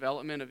in the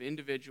development of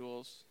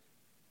individuals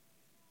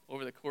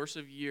over the course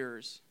of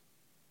years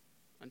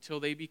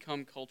until they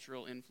become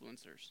cultural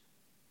influencers.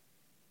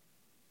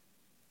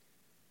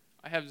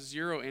 I have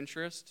zero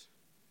interest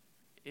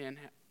in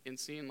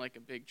seeing like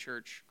a big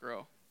church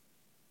grow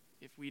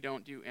if we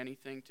don't do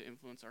anything to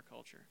influence our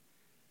culture.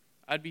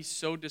 I'd be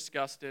so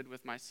disgusted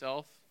with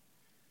myself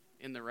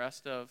and the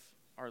rest of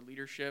our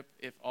leadership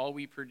if all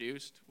we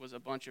produced was a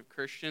bunch of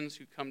Christians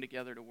who come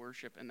together to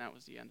worship and that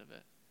was the end of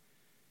it.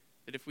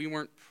 That if we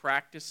weren't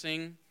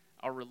practicing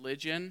our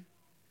religion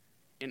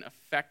in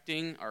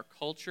affecting our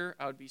culture,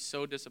 I would be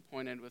so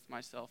disappointed with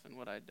myself and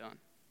what I'd done.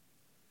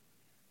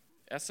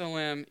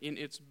 SLM, in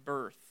its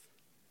birth,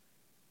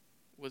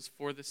 was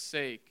for the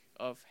sake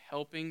of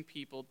helping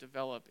people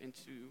develop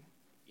into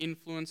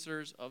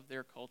influencers of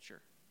their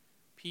culture,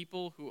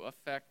 people who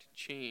affect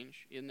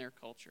change in their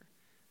culture.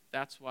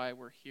 That's why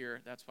we're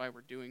here. That's why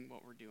we're doing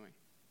what we're doing.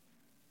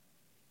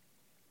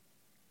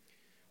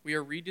 We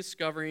are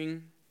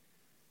rediscovering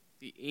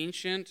the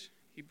ancient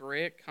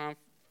Hebraic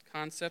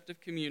concept of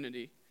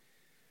community,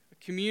 a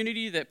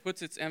community that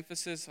puts its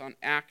emphasis on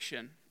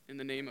action in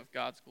the name of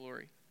God's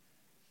glory.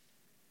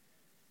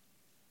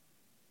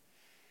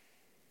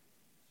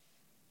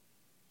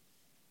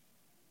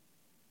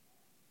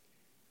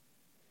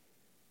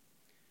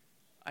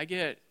 I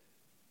get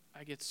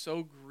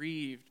so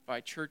grieved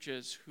by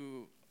churches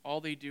who all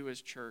they do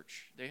is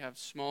church. They have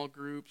small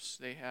groups,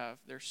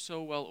 they're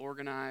so well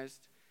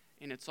organized,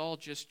 and it's all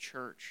just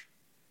church.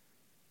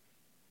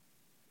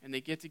 And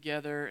they get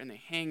together and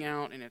they hang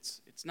out, and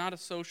it's not a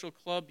social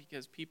club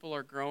because people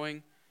are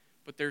growing,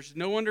 but there's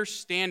no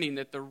understanding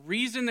that the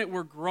reason that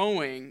we're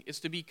growing is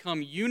to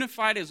become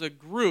unified as a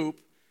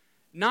group,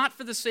 not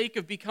for the sake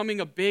of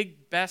becoming a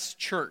big, best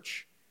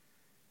church.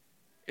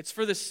 It's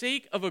for the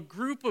sake of a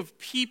group of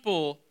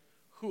people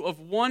who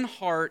of one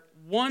heart,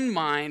 one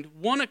mind,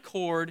 one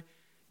accord,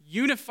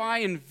 unify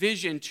in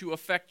vision to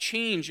affect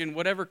change in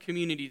whatever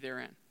community they're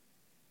in.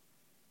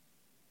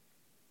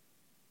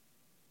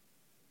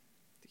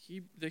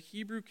 The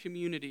Hebrew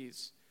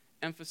community's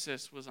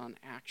emphasis was on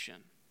action.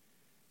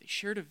 They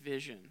shared a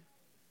vision.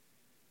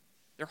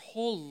 Their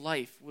whole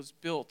life was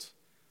built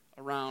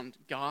around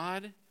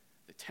God,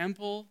 the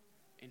temple,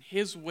 and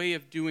His way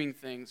of doing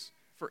things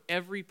for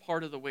every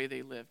part of the way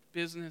they lived.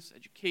 Business,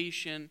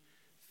 education,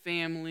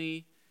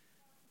 family,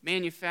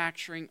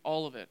 manufacturing,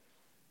 all of it.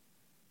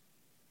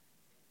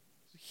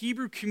 The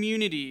Hebrew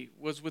community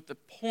was with the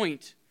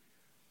point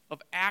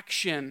of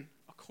action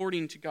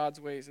according to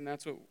God's ways, and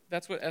that's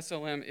what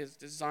SLM is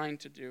designed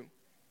to do.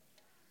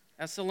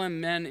 SLM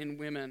men and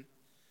women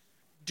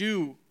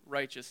do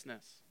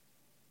righteousness.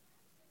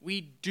 We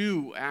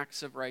do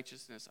acts of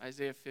righteousness.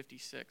 Isaiah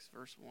 56,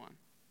 verse 1.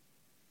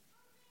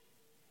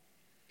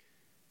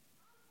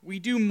 We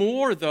do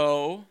more,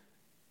 though,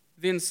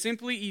 than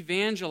simply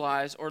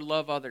evangelize or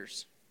love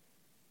others.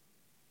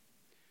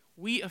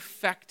 We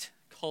affect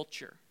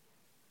culture.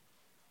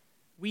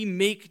 We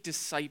make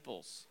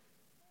disciples.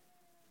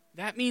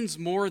 That means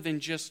more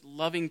than just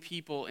loving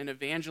people and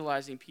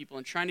evangelizing people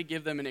and trying to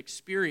give them an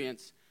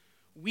experience.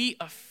 We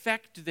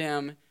affect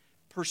them,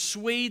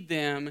 persuade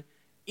them,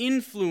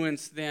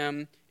 influence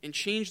them and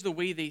change the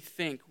way they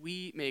think,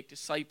 we make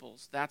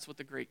disciples. That's what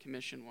the Great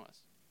Commission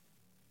was.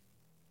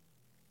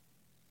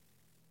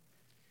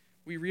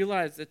 We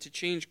realize that to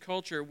change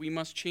culture, we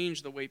must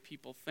change the way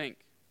people think.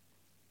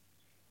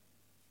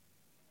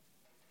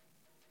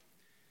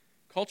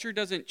 Culture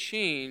doesn't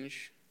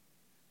change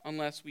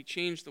unless we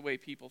change the way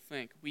people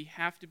think. We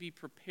have to be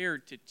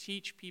prepared to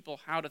teach people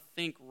how to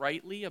think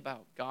rightly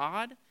about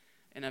God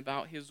and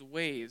about His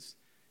ways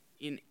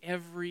in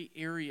every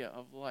area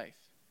of life.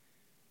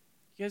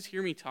 You guys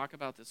hear me talk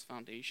about this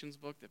Foundations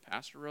book that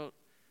Pastor wrote?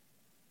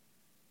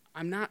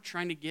 I'm not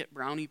trying to get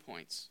brownie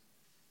points.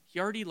 He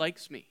already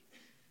likes me.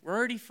 We're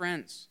already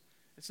friends.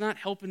 It's not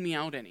helping me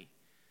out any.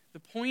 The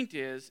point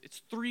is,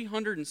 it's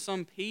 300 and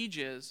some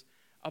pages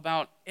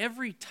about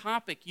every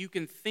topic you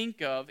can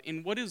think of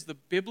and what is the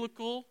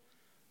biblical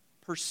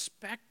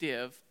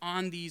perspective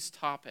on these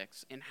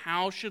topics and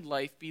how should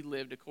life be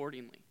lived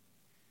accordingly.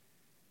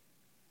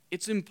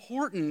 It's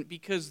important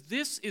because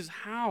this is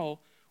how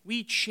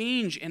we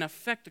change and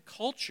affect a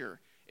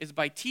culture, is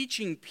by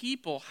teaching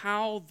people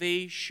how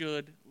they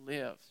should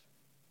live.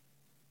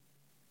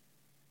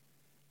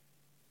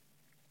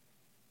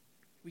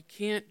 We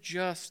can't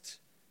just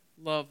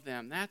love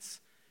them. That's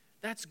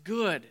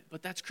good,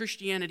 but that's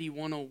Christianity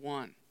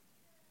 101.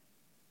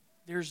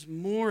 There's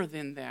more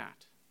than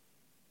that.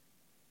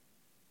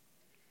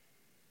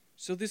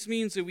 So this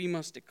means that we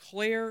must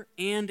declare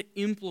and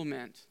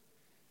implement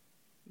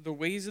the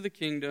ways of the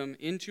kingdom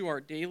into our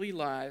daily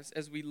lives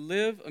as we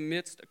live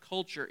amidst a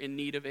culture in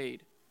need of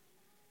aid.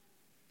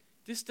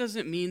 This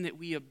doesn't mean that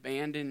we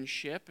abandon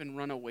ship and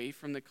run away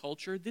from the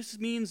culture. This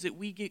means that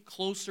we get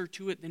closer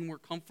to it than we're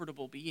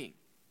comfortable being.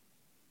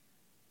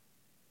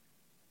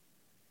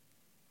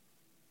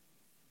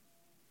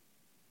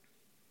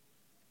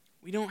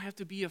 We don't have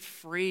to be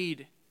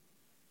afraid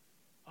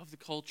of the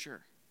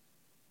culture.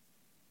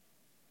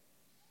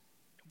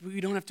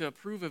 We don't have to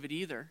approve of it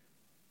either.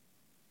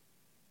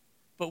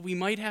 But we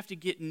might have to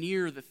get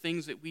near the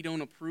things that we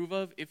don't approve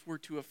of if we're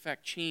to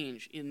affect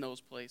change in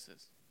those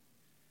places.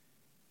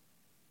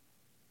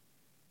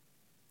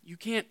 You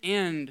can't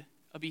end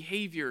a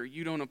behavior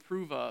you don't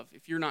approve of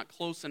if you're not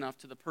close enough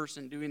to the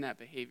person doing that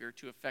behavior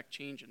to affect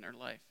change in their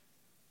life.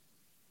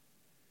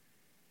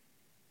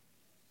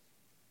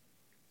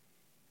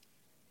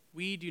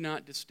 We do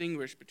not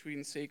distinguish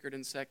between sacred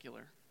and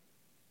secular.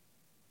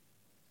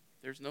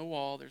 There's no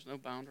wall, there's no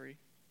boundary.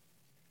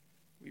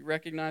 We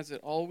recognize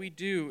that all we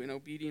do in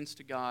obedience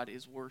to God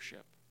is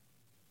worship.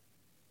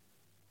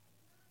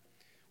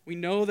 We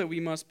know that we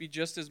must be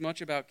just as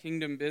much about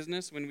kingdom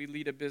business when we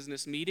lead a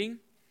business meeting,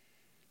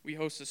 we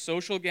host a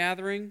social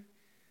gathering,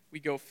 we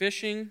go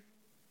fishing,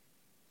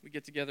 we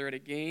get together at a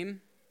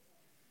game.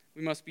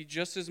 We must be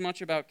just as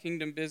much about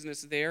kingdom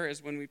business there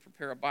as when we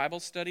prepare a Bible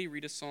study,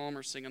 read a psalm,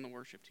 or sing on the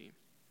worship team.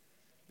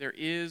 There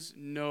is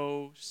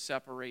no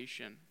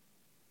separation.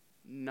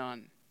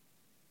 None.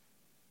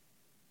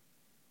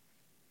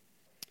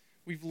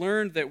 We've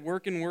learned that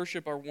work and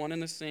worship are one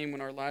and the same when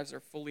our lives are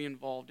fully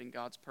involved in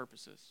God's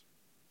purposes.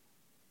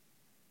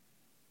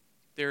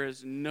 There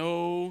is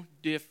no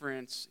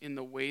difference in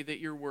the way that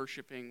you're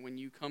worshiping when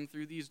you come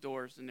through these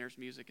doors and there's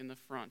music in the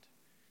front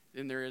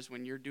than there is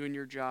when you're doing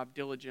your job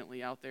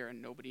diligently out there and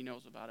nobody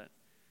knows about it.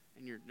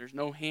 And there's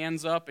no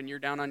hands up and you're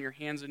down on your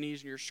hands and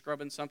knees and you're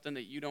scrubbing something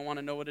that you don't want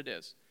to know what it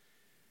is.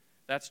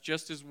 That's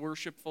just as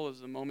worshipful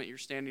as the moment you're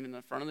standing in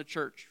the front of the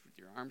church with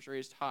your arms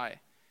raised high.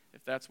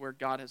 If that's where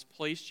God has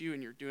placed you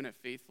and you're doing it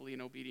faithfully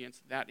in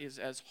obedience, that is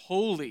as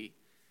holy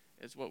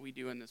as what we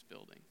do in this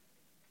building.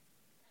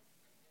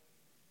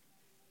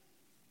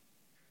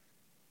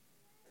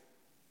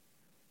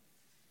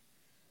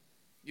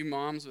 You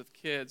moms with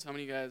kids, how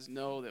many of you guys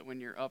know that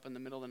when you're up in the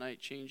middle of the night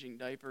changing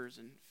diapers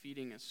and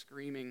feeding a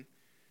screaming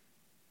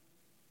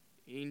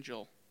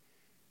angel,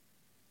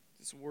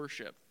 it's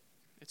worship.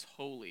 It's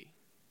holy.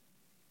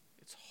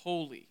 It's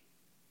holy.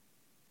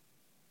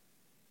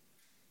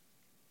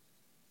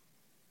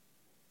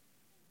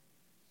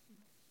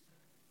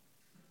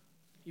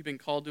 You've been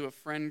called to a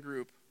friend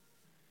group.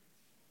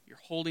 You're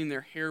holding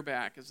their hair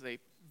back as they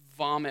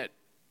vomit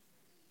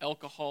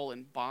alcohol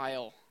and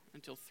bile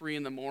until 3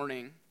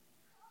 a.m.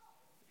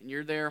 And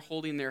you're there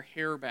holding their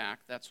hair back.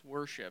 That's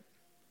worship,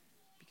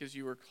 because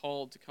you were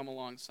called to come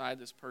alongside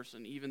this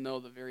person, even though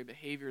the very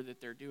behavior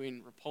that they're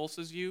doing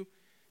repulses you.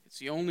 It's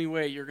the only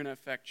way you're going to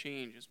affect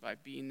change is by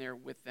being there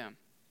with them.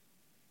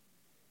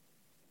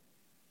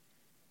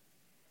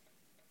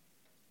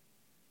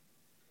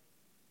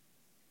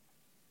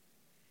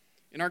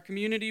 In our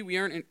community, we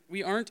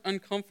aren't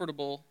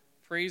uncomfortable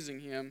praising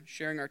Him,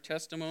 sharing our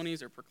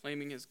testimonies, or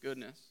proclaiming His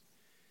goodness.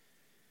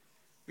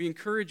 We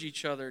encourage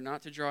each other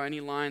not to draw any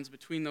lines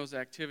between those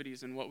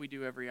activities and what we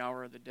do every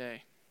hour of the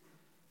day.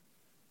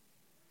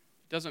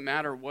 It doesn't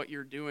matter what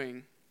you're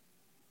doing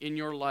in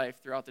your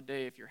life throughout the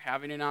day. If you're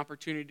having an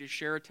opportunity to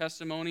share a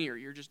testimony or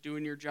you're just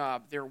doing your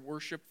job, they're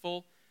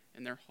worshipful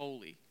and they're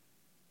holy.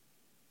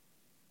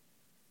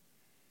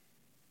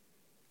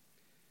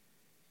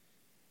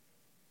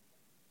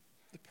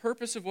 The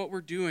purpose of what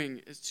we're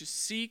doing is to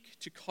seek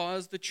to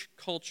cause the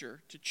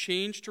culture to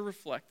change to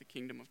reflect the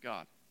kingdom of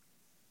God.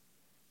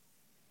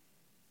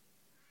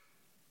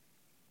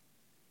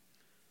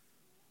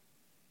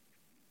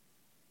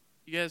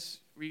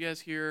 Were you guys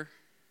here?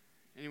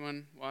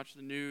 Anyone watch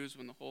the news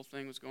when the whole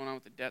thing was going on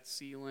with the debt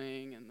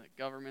ceiling and the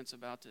government's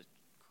about to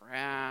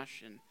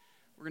crash and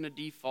we're going to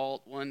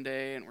default one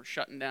day and we're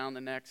shutting down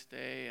the next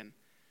day and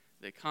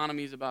the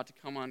economy's about to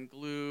come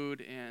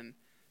unglued and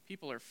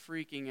people are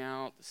freaking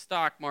out. The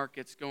stock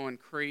market's going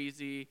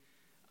crazy.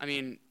 I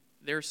mean,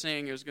 they're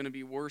saying it was going to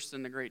be worse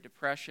than the Great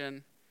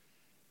Depression.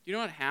 Do you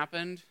know what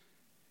happened?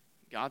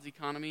 God's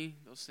economy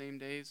those same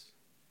days?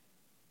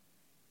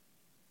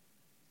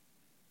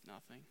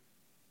 Nothing.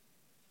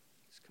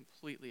 It's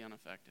completely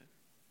unaffected.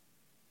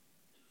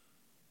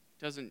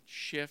 It doesn't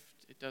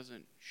shift. It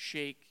doesn't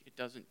shake. It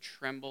doesn't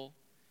tremble.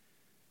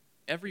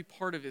 Every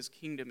part of his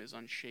kingdom is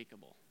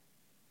unshakable.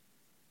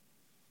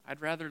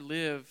 I'd rather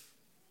live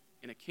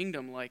in a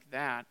kingdom like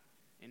that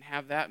and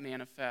have that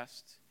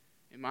manifest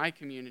in my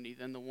community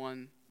than the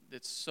one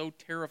that's so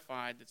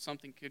terrified that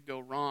something could go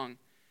wrong,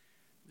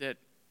 that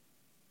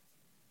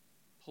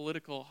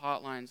political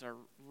hotlines are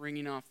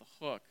ringing off the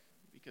hook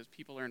because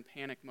people are in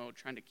panic mode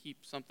trying to keep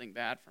something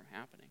bad from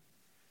happening.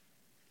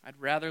 I'd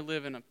rather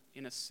live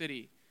in a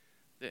city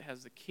that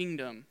has the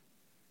kingdom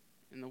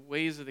and the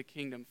ways of the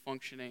kingdom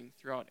functioning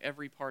throughout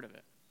every part of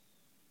it.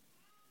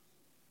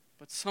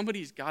 But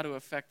somebody's got to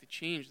affect the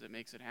change that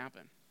makes it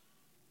happen.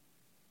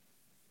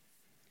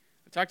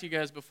 I talked to you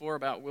guys before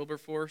about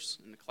Wilberforce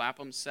and the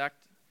Clapham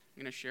sect.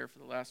 I'm going to share for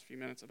the last few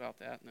minutes about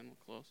that, and then we'll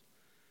close.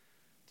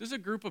 There's a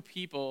group of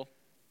people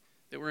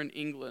that were in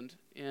England,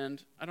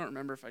 and I don't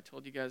remember if I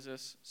told you guys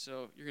this,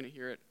 so you're going to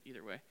hear it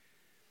either way.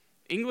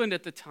 England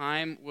at the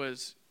time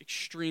was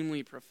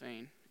extremely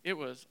profane. It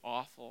was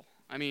awful.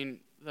 I mean,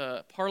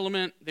 the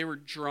parliament, they were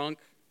drunk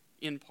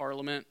in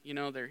parliament. You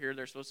know, they're here,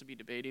 they're supposed to be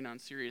debating on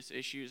serious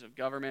issues of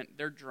government.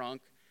 They're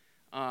drunk.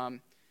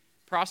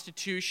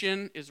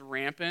 Prostitution is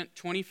rampant.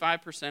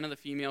 25% of the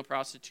female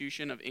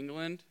prostitution of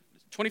England,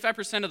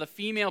 25% of the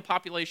female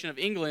population of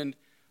England,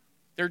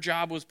 their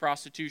job was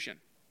prostitution.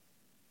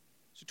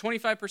 So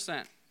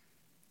 25%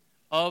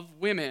 of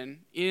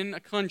women in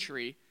a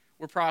country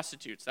were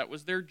prostitutes. That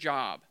was their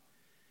job.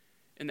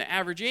 And the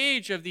average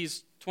age of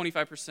these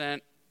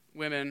 25%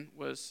 women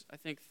was, I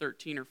think,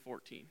 13 or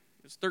 14.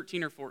 It was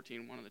 13 or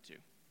 14, one of the two.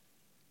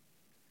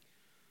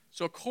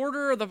 So a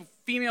quarter of the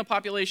female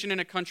population in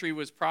a country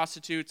was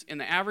prostitutes, and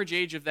the average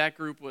age of that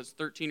group was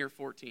 13 or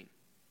 14.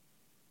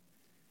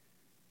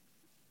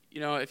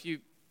 You know, if you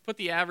put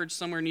the average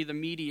somewhere near the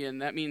median,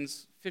 that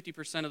means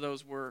 50% of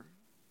those were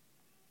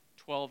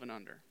 12 and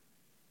under.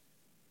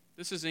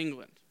 This is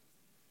England.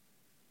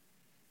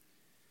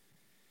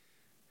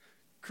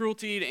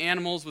 Cruelty to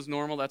animals was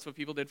normal. That's what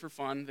people did for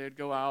fun. They'd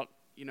go out,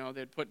 you know,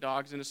 they'd put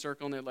dogs in a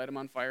circle and they'd light them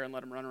on fire and let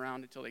them run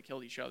around until they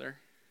killed each other.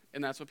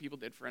 And that's what people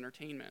did for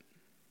entertainment.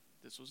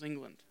 This was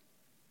England.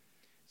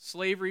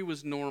 Slavery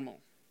was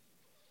normal.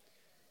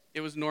 It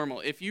was normal.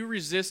 If you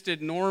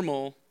resisted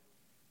normal,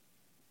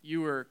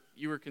 you were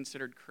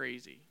considered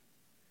crazy.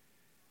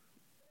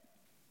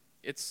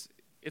 It's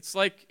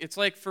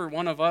like for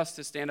one of us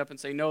to stand up and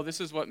say, no,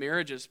 this is what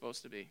marriage is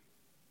supposed to be.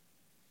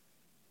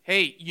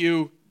 Hey,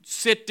 you,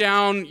 sit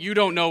down. You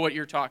don't know what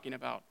you're talking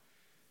about.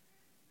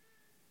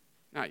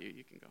 Not you.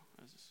 You can go.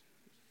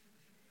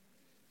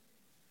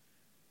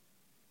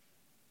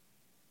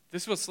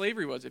 This is what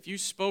slavery was. If you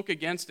spoke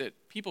against it,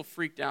 people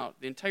freaked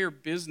out. The entire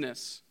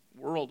business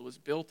world was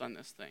built on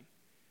this thing.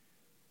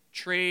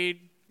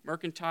 Trade,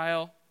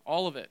 mercantile,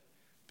 all of it,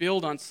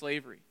 built on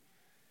slavery.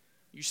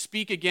 You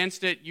speak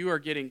against it, you are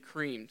getting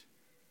creamed.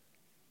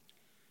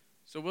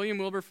 So William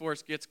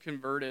Wilberforce gets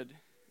converted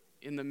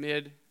in the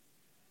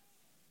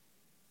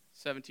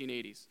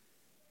mid-1780s.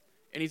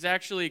 And he's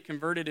actually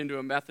converted into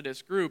a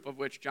Methodist group of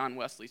which John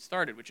Wesley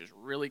started, which is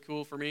really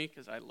cool for me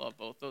because I love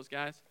both those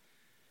guys.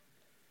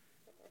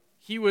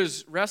 He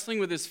was wrestling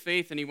with his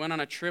faith, and he went on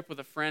a trip with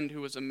a friend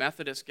who was a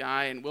Methodist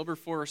guy, and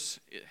Wilberforce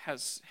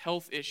has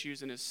health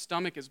issues, and his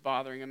stomach is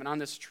bothering him. And on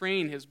this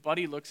train, his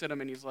buddy looks at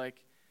him, and he's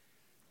like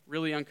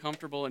really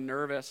uncomfortable and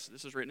nervous.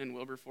 This is written in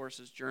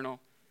Wilberforce's journal.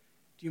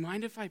 Do you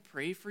mind if I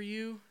pray for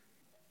you?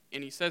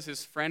 And he says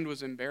his friend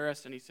was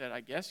embarrassed, and he said,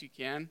 I guess you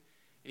can.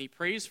 And he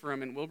prays for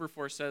him, and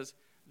Wilberforce says,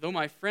 though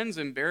my friend's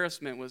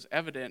embarrassment was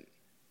evident,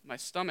 my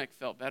stomach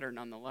felt better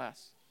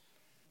nonetheless.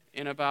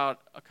 And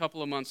about a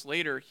couple of months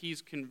later,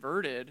 he's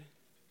converted,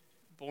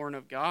 born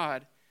of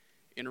God,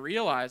 and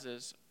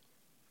realizes,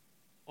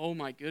 oh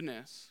my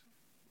goodness,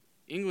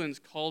 England's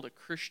called a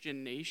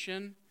Christian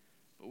nation,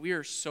 but we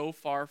are so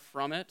far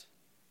from it,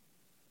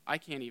 I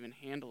can't even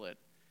handle it.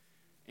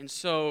 And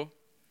so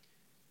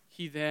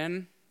he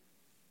then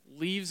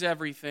leaves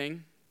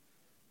everything,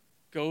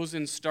 goes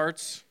and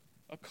starts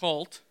a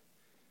cult,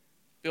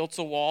 builds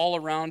a wall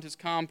around his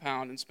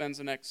compound, and spends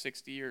the next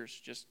 60 years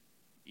just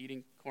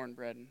eating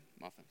cornbread and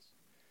muffins.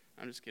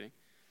 I'm just kidding.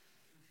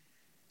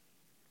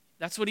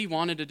 That's what he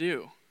wanted to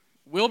do.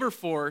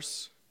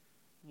 Wilberforce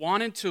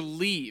wanted to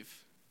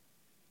leave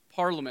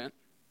Parliament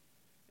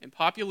and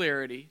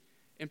popularity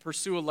and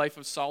pursue a life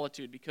of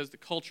solitude because the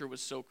culture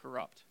was so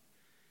corrupt.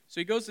 So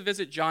he goes to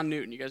visit John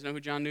Newton. You guys know who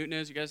John Newton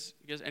is? You guys,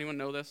 anyone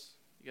know this?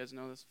 You guys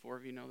know this? 4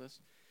 of you know this?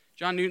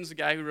 John Newton's the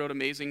guy who wrote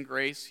Amazing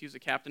Grace. He was a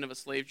captain of a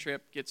slave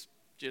ship, gets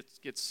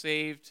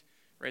saved,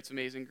 writes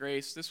Amazing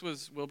Grace. This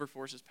was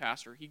Wilberforce's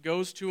pastor. He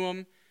goes to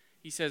him.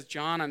 He says,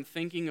 John, I'm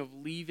thinking of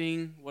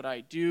leaving what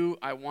I do.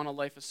 I want a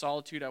life of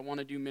solitude. I want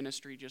to do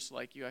ministry just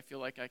like you. I feel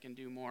like I can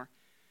do more.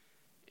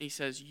 And he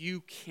says,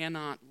 you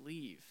cannot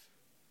leave.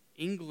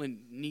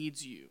 England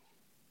needs you.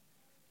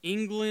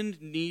 England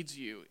needs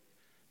you.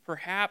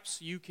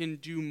 Perhaps you can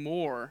do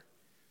more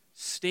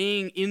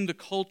staying in the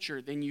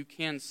culture than you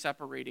can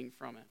separating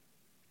from it.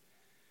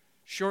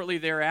 Shortly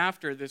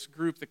thereafter, this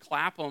group, the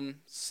Clapham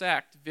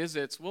sect,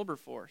 visits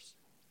Wilberforce.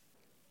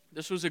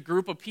 This was a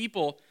group of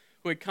people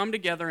who had come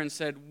together and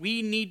said,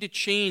 we need to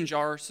change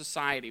our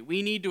society.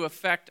 We need to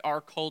affect our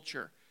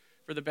culture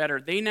for the better.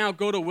 They now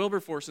go to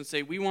Wilberforce and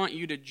say, we want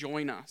you to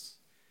join us.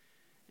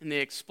 And they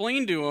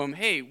explain to him,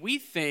 hey, we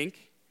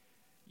think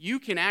you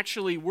can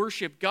actually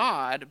worship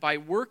God by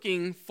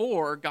working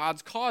for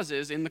God's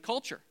causes in the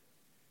culture.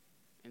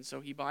 And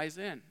so he buys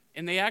in.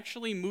 And they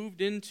actually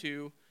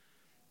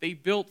they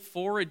built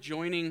 4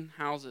 adjoining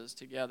houses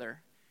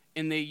together.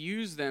 And they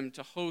used them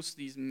to host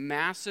these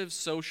massive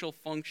social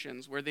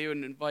functions where they would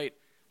invite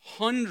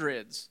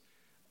hundreds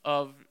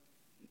of,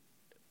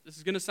 this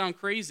is going to sound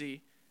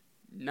crazy,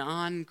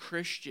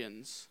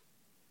 non-Christians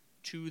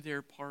to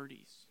their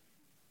parties.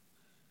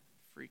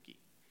 Freaky.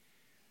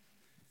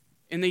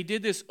 And they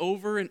did this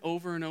over and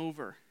over and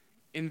over.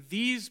 And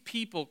these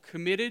people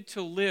committed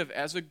to live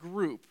as a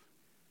group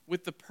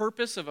with the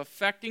purpose of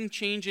effecting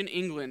change in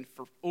England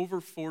for over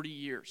 40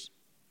 years.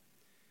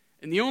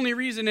 And the only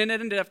reason it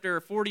ended after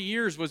 40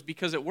 years was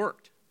because it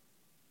worked.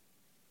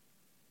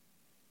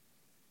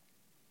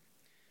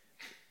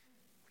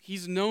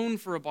 He's known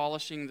for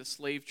abolishing the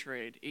slave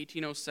trade.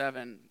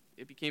 1807,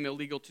 it became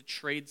illegal to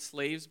trade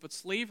slaves, but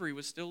slavery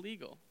was still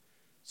legal.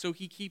 So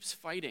he keeps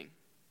fighting,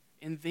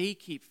 and they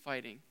keep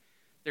fighting.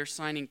 They're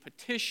signing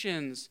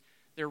petitions,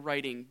 they're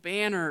writing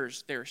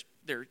banners,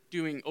 they're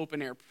doing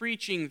open-air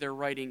preaching, they're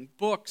writing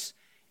books.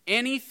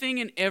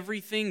 Anything and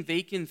everything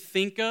they can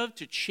think of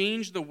to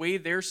change the way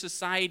their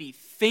society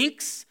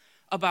thinks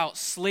about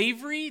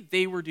slavery,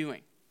 they were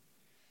doing.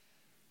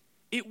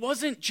 It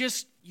wasn't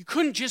just, you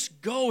couldn't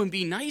just go and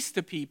be nice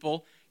to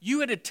people. You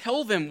had to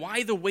tell them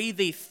why the way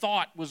they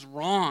thought was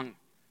wrong.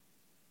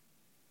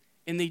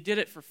 And they did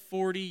it for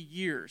 40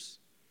 years.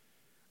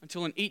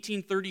 Until in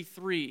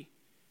 1833,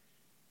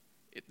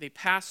 they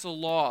passed a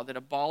law that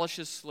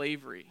abolishes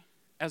slavery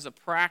as a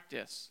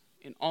practice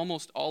in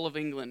almost all of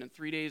England. And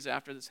 3 days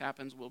after this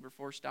happens,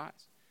 Wilberforce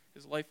dies.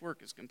 His life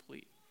work is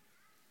complete.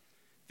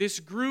 This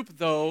group,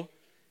 though,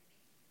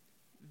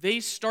 they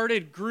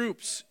started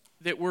groups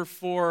that were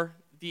for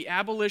the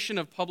abolition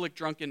of public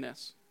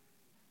drunkenness.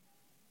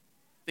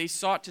 They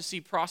sought to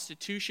see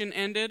prostitution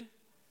ended,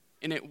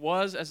 and it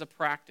was as a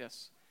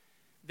practice.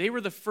 They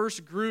were the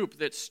first group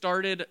that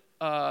started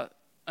a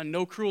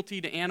no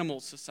cruelty to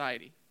animals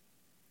society.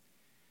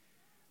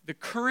 The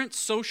current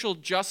social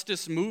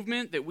justice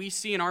movement that we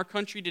see in our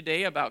country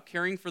today about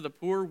caring for the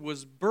poor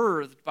was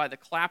birthed by the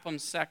Clapham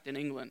sect in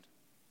England.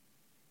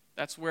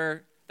 That's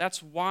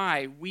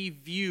why we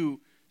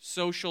view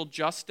social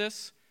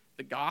justice,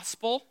 the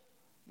gospel,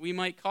 we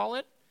might call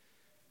it,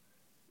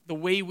 the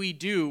way we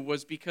do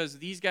was because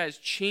these guys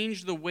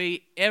changed the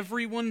way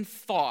everyone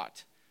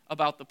thought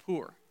about the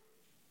poor.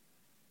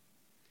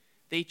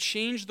 They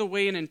changed the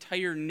way an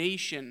entire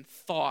nation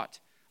thought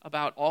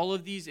about all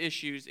of these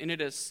issues, and it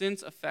has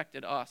since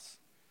affected us.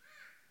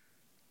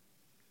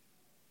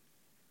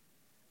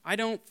 I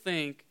don't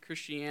think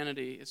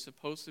Christianity is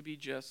supposed to be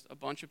just a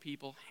bunch of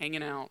people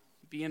hanging out,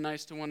 being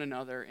nice to one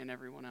another and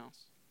everyone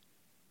else.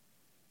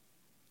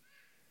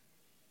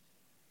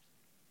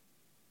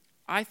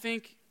 I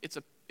think it's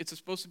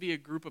supposed to be a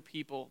group of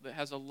people that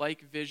has a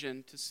like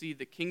vision to see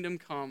the kingdom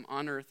come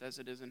on earth as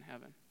it is in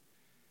heaven.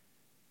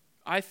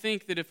 I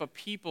think that if a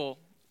people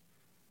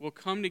will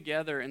come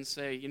together and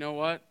say, you know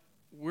what,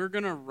 we're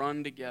going to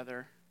run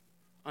together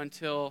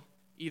until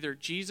either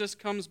Jesus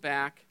comes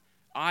back,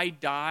 I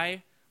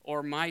die,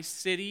 or my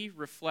city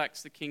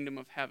reflects the kingdom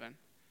of heaven.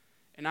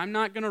 And I'm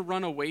not going to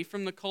run away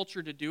from the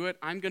culture to do it.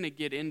 I'm going to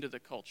get into the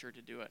culture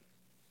to do it.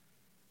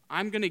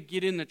 I'm going to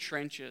get in the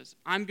trenches.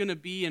 I'm going to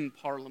be in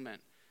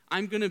parliament.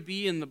 I'm going to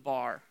be in the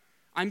bar.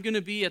 I'm going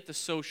to be at the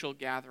social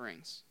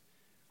gatherings.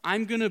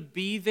 I'm going to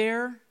be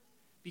there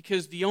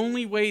because the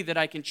only way that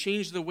I can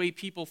change the way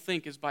people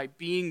think is by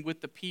being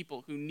with the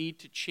people who need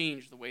to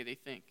change the way they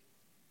think.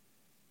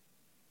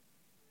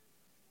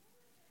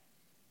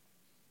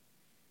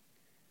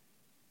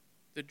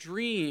 The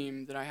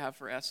dream that I have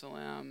for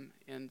SLM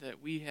and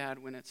that we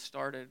had when it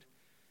started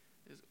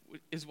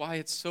is why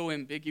it's so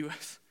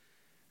ambiguous.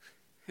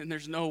 And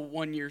there's no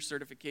 1-year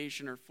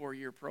certification or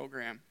 4-year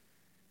program.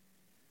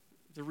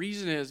 The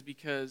reason is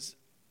because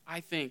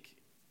I think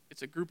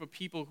it's a group of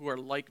people who are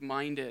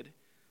like-minded,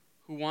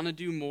 who want to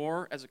do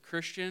more as a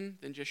Christian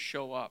than just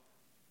show up,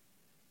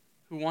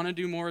 who want to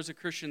do more as a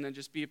Christian than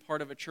just be a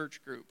part of a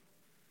church group.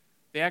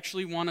 They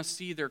actually want to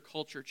see their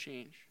culture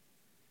change.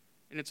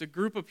 And it's a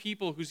group of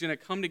people who's going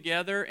to come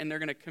together and they're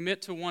going to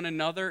commit to one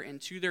another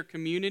and to their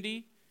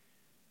community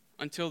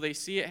until they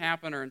see it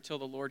happen or until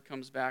the Lord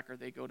comes back or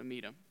they go to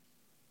meet him.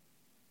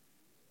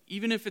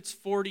 Even if it's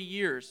 40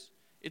 years,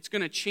 it's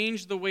going to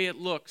change the way it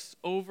looks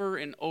over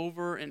and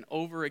over and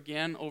over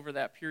again over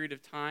that period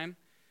of time.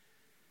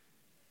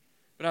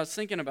 But I was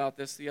thinking about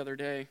this the other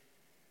day.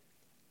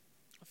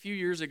 A few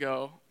years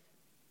ago,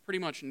 pretty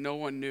much no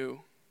one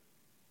knew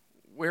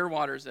where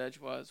Water's Edge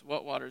was,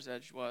 what Water's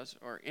Edge was,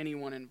 or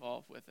anyone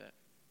involved with it.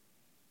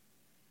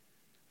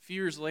 A few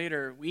years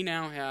later, we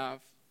now have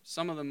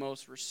some of the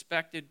most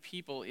respected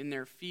people in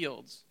their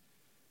fields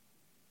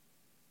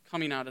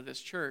coming out of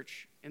this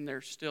church, and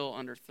they're still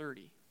under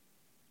 30.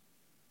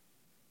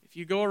 If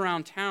you go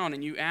around town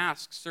and you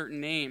ask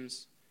certain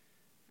names,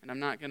 and I'm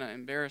not going to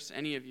embarrass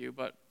any of you,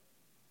 but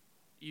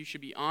you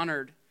should be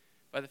honored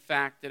by the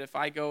fact that if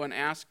I go and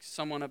ask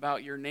someone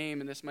about your name,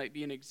 and this might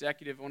be an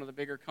executive of one of the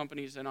bigger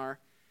companies in our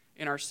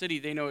city,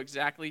 they know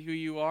exactly who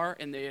you are,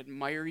 and they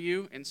admire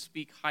you and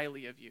speak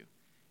highly of you.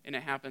 And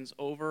it happens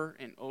over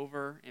and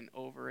over and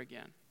over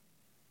again.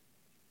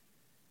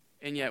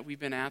 And yet we've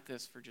been at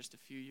this for just a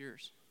few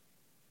years.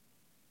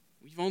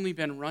 We've only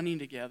been running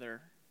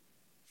together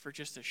for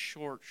just a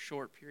short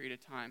period of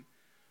time.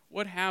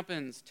 What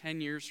happens 10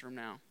 years from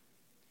now?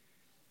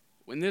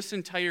 When this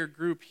entire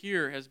group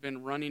here has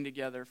been running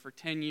together for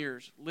 10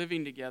 years,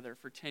 living together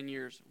for 10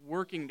 years,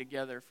 working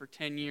together for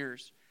 10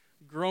 years,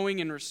 growing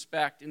in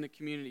respect in the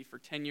community for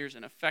 10 years,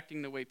 and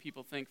affecting the way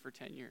people think for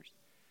 10 years.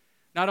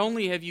 Not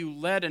only have you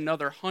led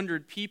another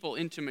 100 people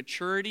into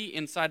maturity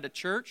inside the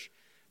church,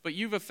 but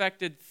you've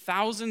affected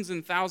thousands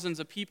and thousands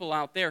of people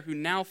out there who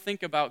now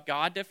think about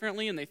God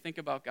differently and they think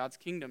about God's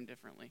kingdom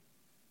differently.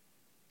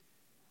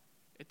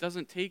 It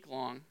doesn't take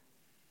long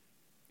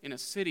in a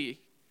city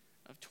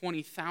of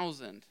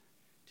 20,000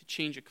 to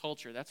change a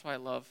culture. That's why I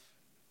love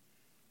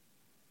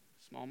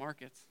small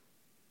markets.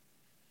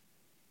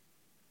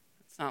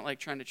 It's not like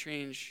trying to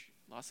change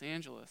Los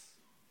Angeles.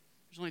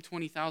 There's only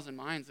 20,000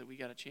 minds that we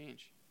got to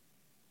change.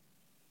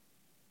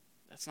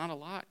 That's not a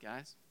lot,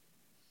 guys.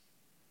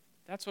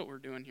 That's what we're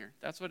doing here.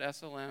 That's what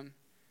SLM,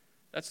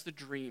 that's the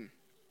dream.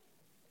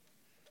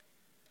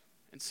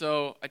 And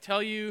so I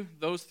tell you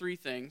those three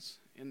things,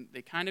 and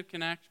they kind of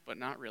connect, but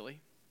not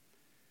really.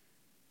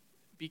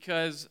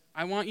 Because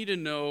I want you to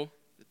know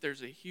that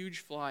there's a huge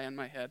fly on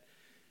my head.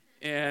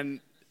 And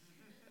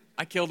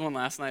I killed one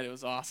last night. It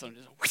was awesome.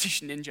 Just a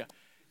whoosh ninja.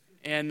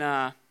 And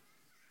I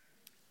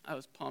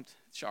was pumped.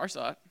 Shar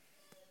saw it.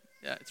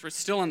 Yeah, it's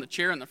still on the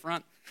chair in the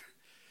front.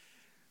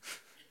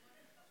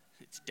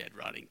 It's dead,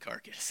 rotting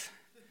carcass.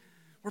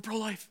 We're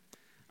pro-life.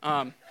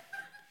 Other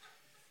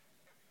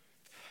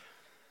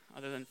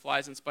than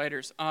flies and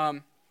spiders.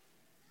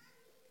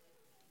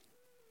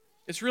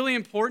 It's really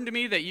important to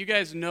me that you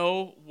guys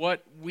know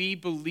what we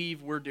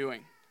believe we're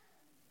doing.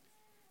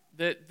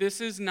 That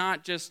this is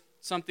not just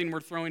something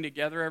we're throwing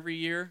together every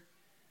year.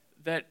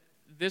 That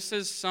this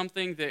is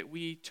something that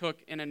we took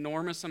an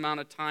enormous amount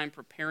of time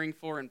preparing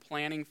for and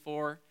planning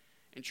for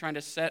and trying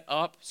to set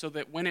up so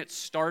that when it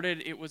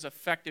started, it was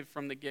effective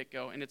from the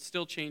get-go, and it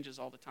still changes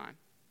all the time.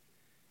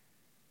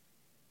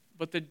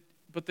 But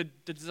the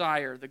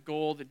desire, the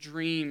goal, the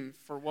dream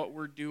for what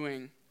we're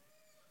doing,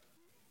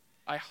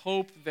 I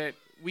hope that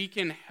we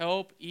can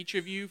help each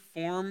of you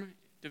form,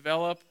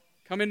 develop,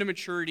 come into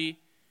maturity,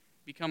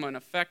 become an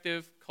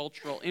effective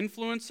cultural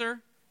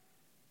influencer,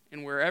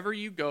 and wherever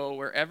you go,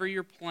 wherever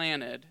you're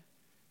planted,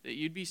 that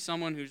you'd be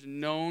someone who's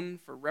known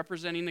for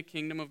representing the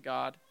kingdom of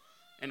God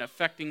and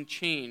affecting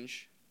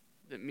change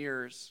that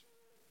mirrors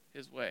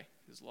his way,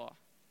 his law.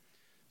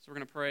 So we're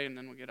going to pray, and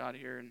then we'll get out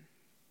of here and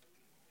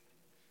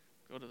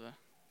go to the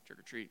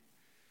trick-or-treat.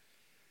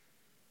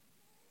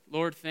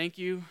 Lord, thank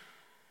you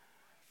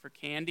for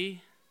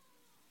Candy.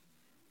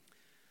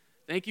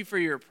 Thank you for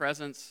your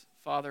presence,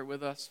 Father,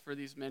 with us for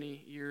these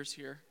many years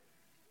here.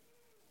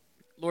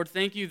 Lord,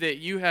 thank you that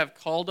you have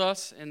called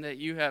us and that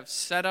you have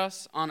set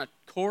us on a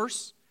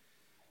course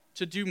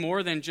to do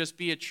more than just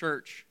be a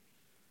church.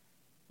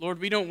 Lord,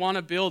 we don't want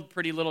to build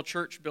pretty little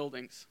church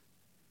buildings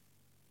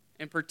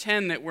and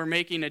pretend that we're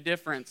making a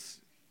difference.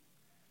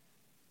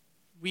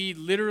 We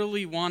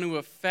literally want to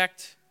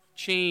affect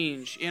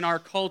change in our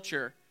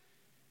culture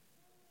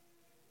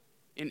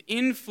and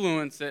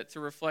influence it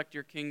to reflect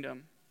your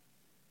kingdom.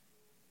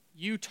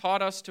 You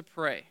taught us to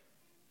pray.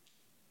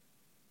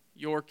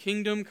 Your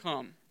kingdom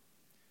come,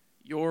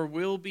 your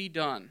will be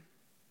done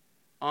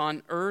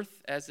on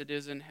earth as it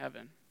is in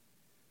heaven.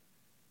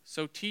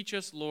 So teach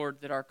us,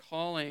 Lord, that our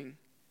calling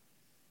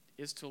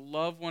is to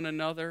love one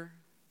another,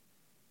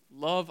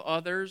 love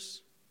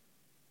others,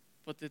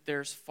 but that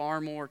there's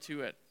far more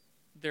to it.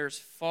 There's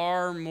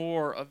far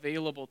more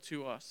available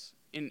to us,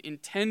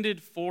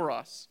 intended for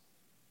us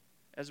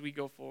as we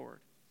go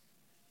forward.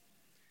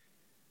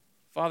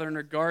 Father, in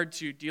regard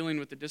to dealing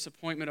with the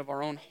disappointment of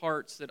our own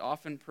hearts that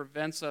often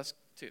prevents us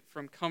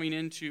from coming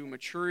into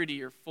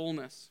maturity or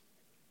fullness,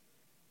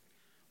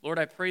 Lord,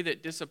 I pray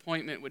that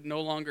disappointment would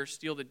no longer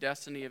steal the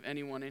destiny of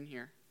anyone in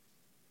here.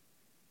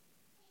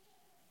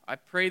 I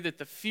pray that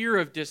the fear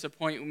of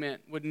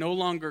disappointment would no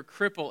longer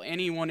cripple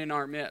anyone in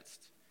our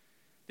midst.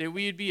 That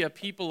we would be a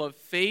people of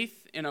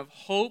faith and of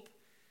hope,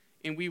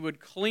 and we would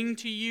cling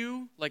to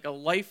you like a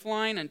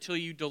lifeline until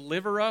you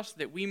deliver us,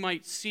 that we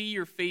might see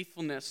your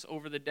faithfulness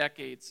over the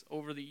decades,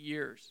 over the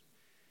years.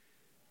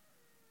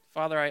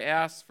 Father, I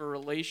ask for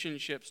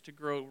relationships to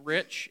grow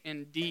rich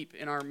and deep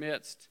in our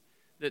midst,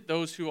 that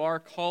those who are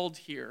called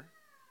here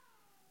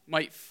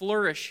might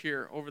flourish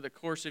here over the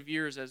course of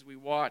years as we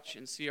watch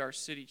and see our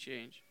city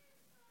change.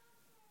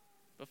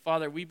 But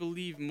Father, we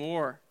believe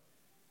more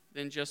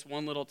than just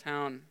one little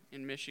town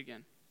in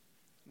Michigan.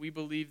 We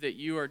believe that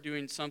you are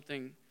doing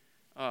something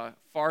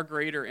far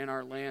greater in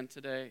our land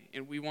today,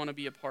 and we want to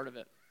be a part of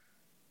it.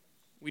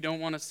 We don't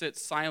want to sit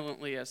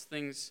silently as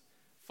things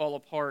fall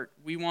apart.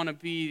 We want to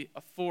be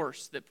a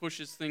force that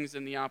pushes things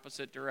in the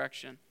opposite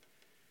direction.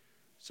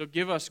 So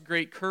give us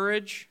great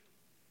courage.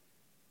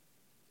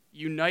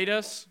 Unite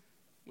us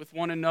with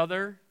one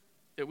another,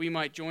 that we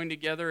might join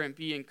together and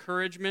be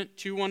encouragement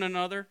to one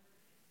another,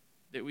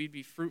 that we'd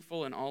be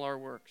fruitful in all our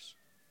works.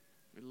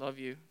 We love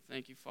you.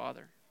 Thank you,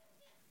 Father.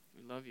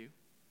 We love you.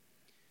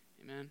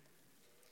 Amen.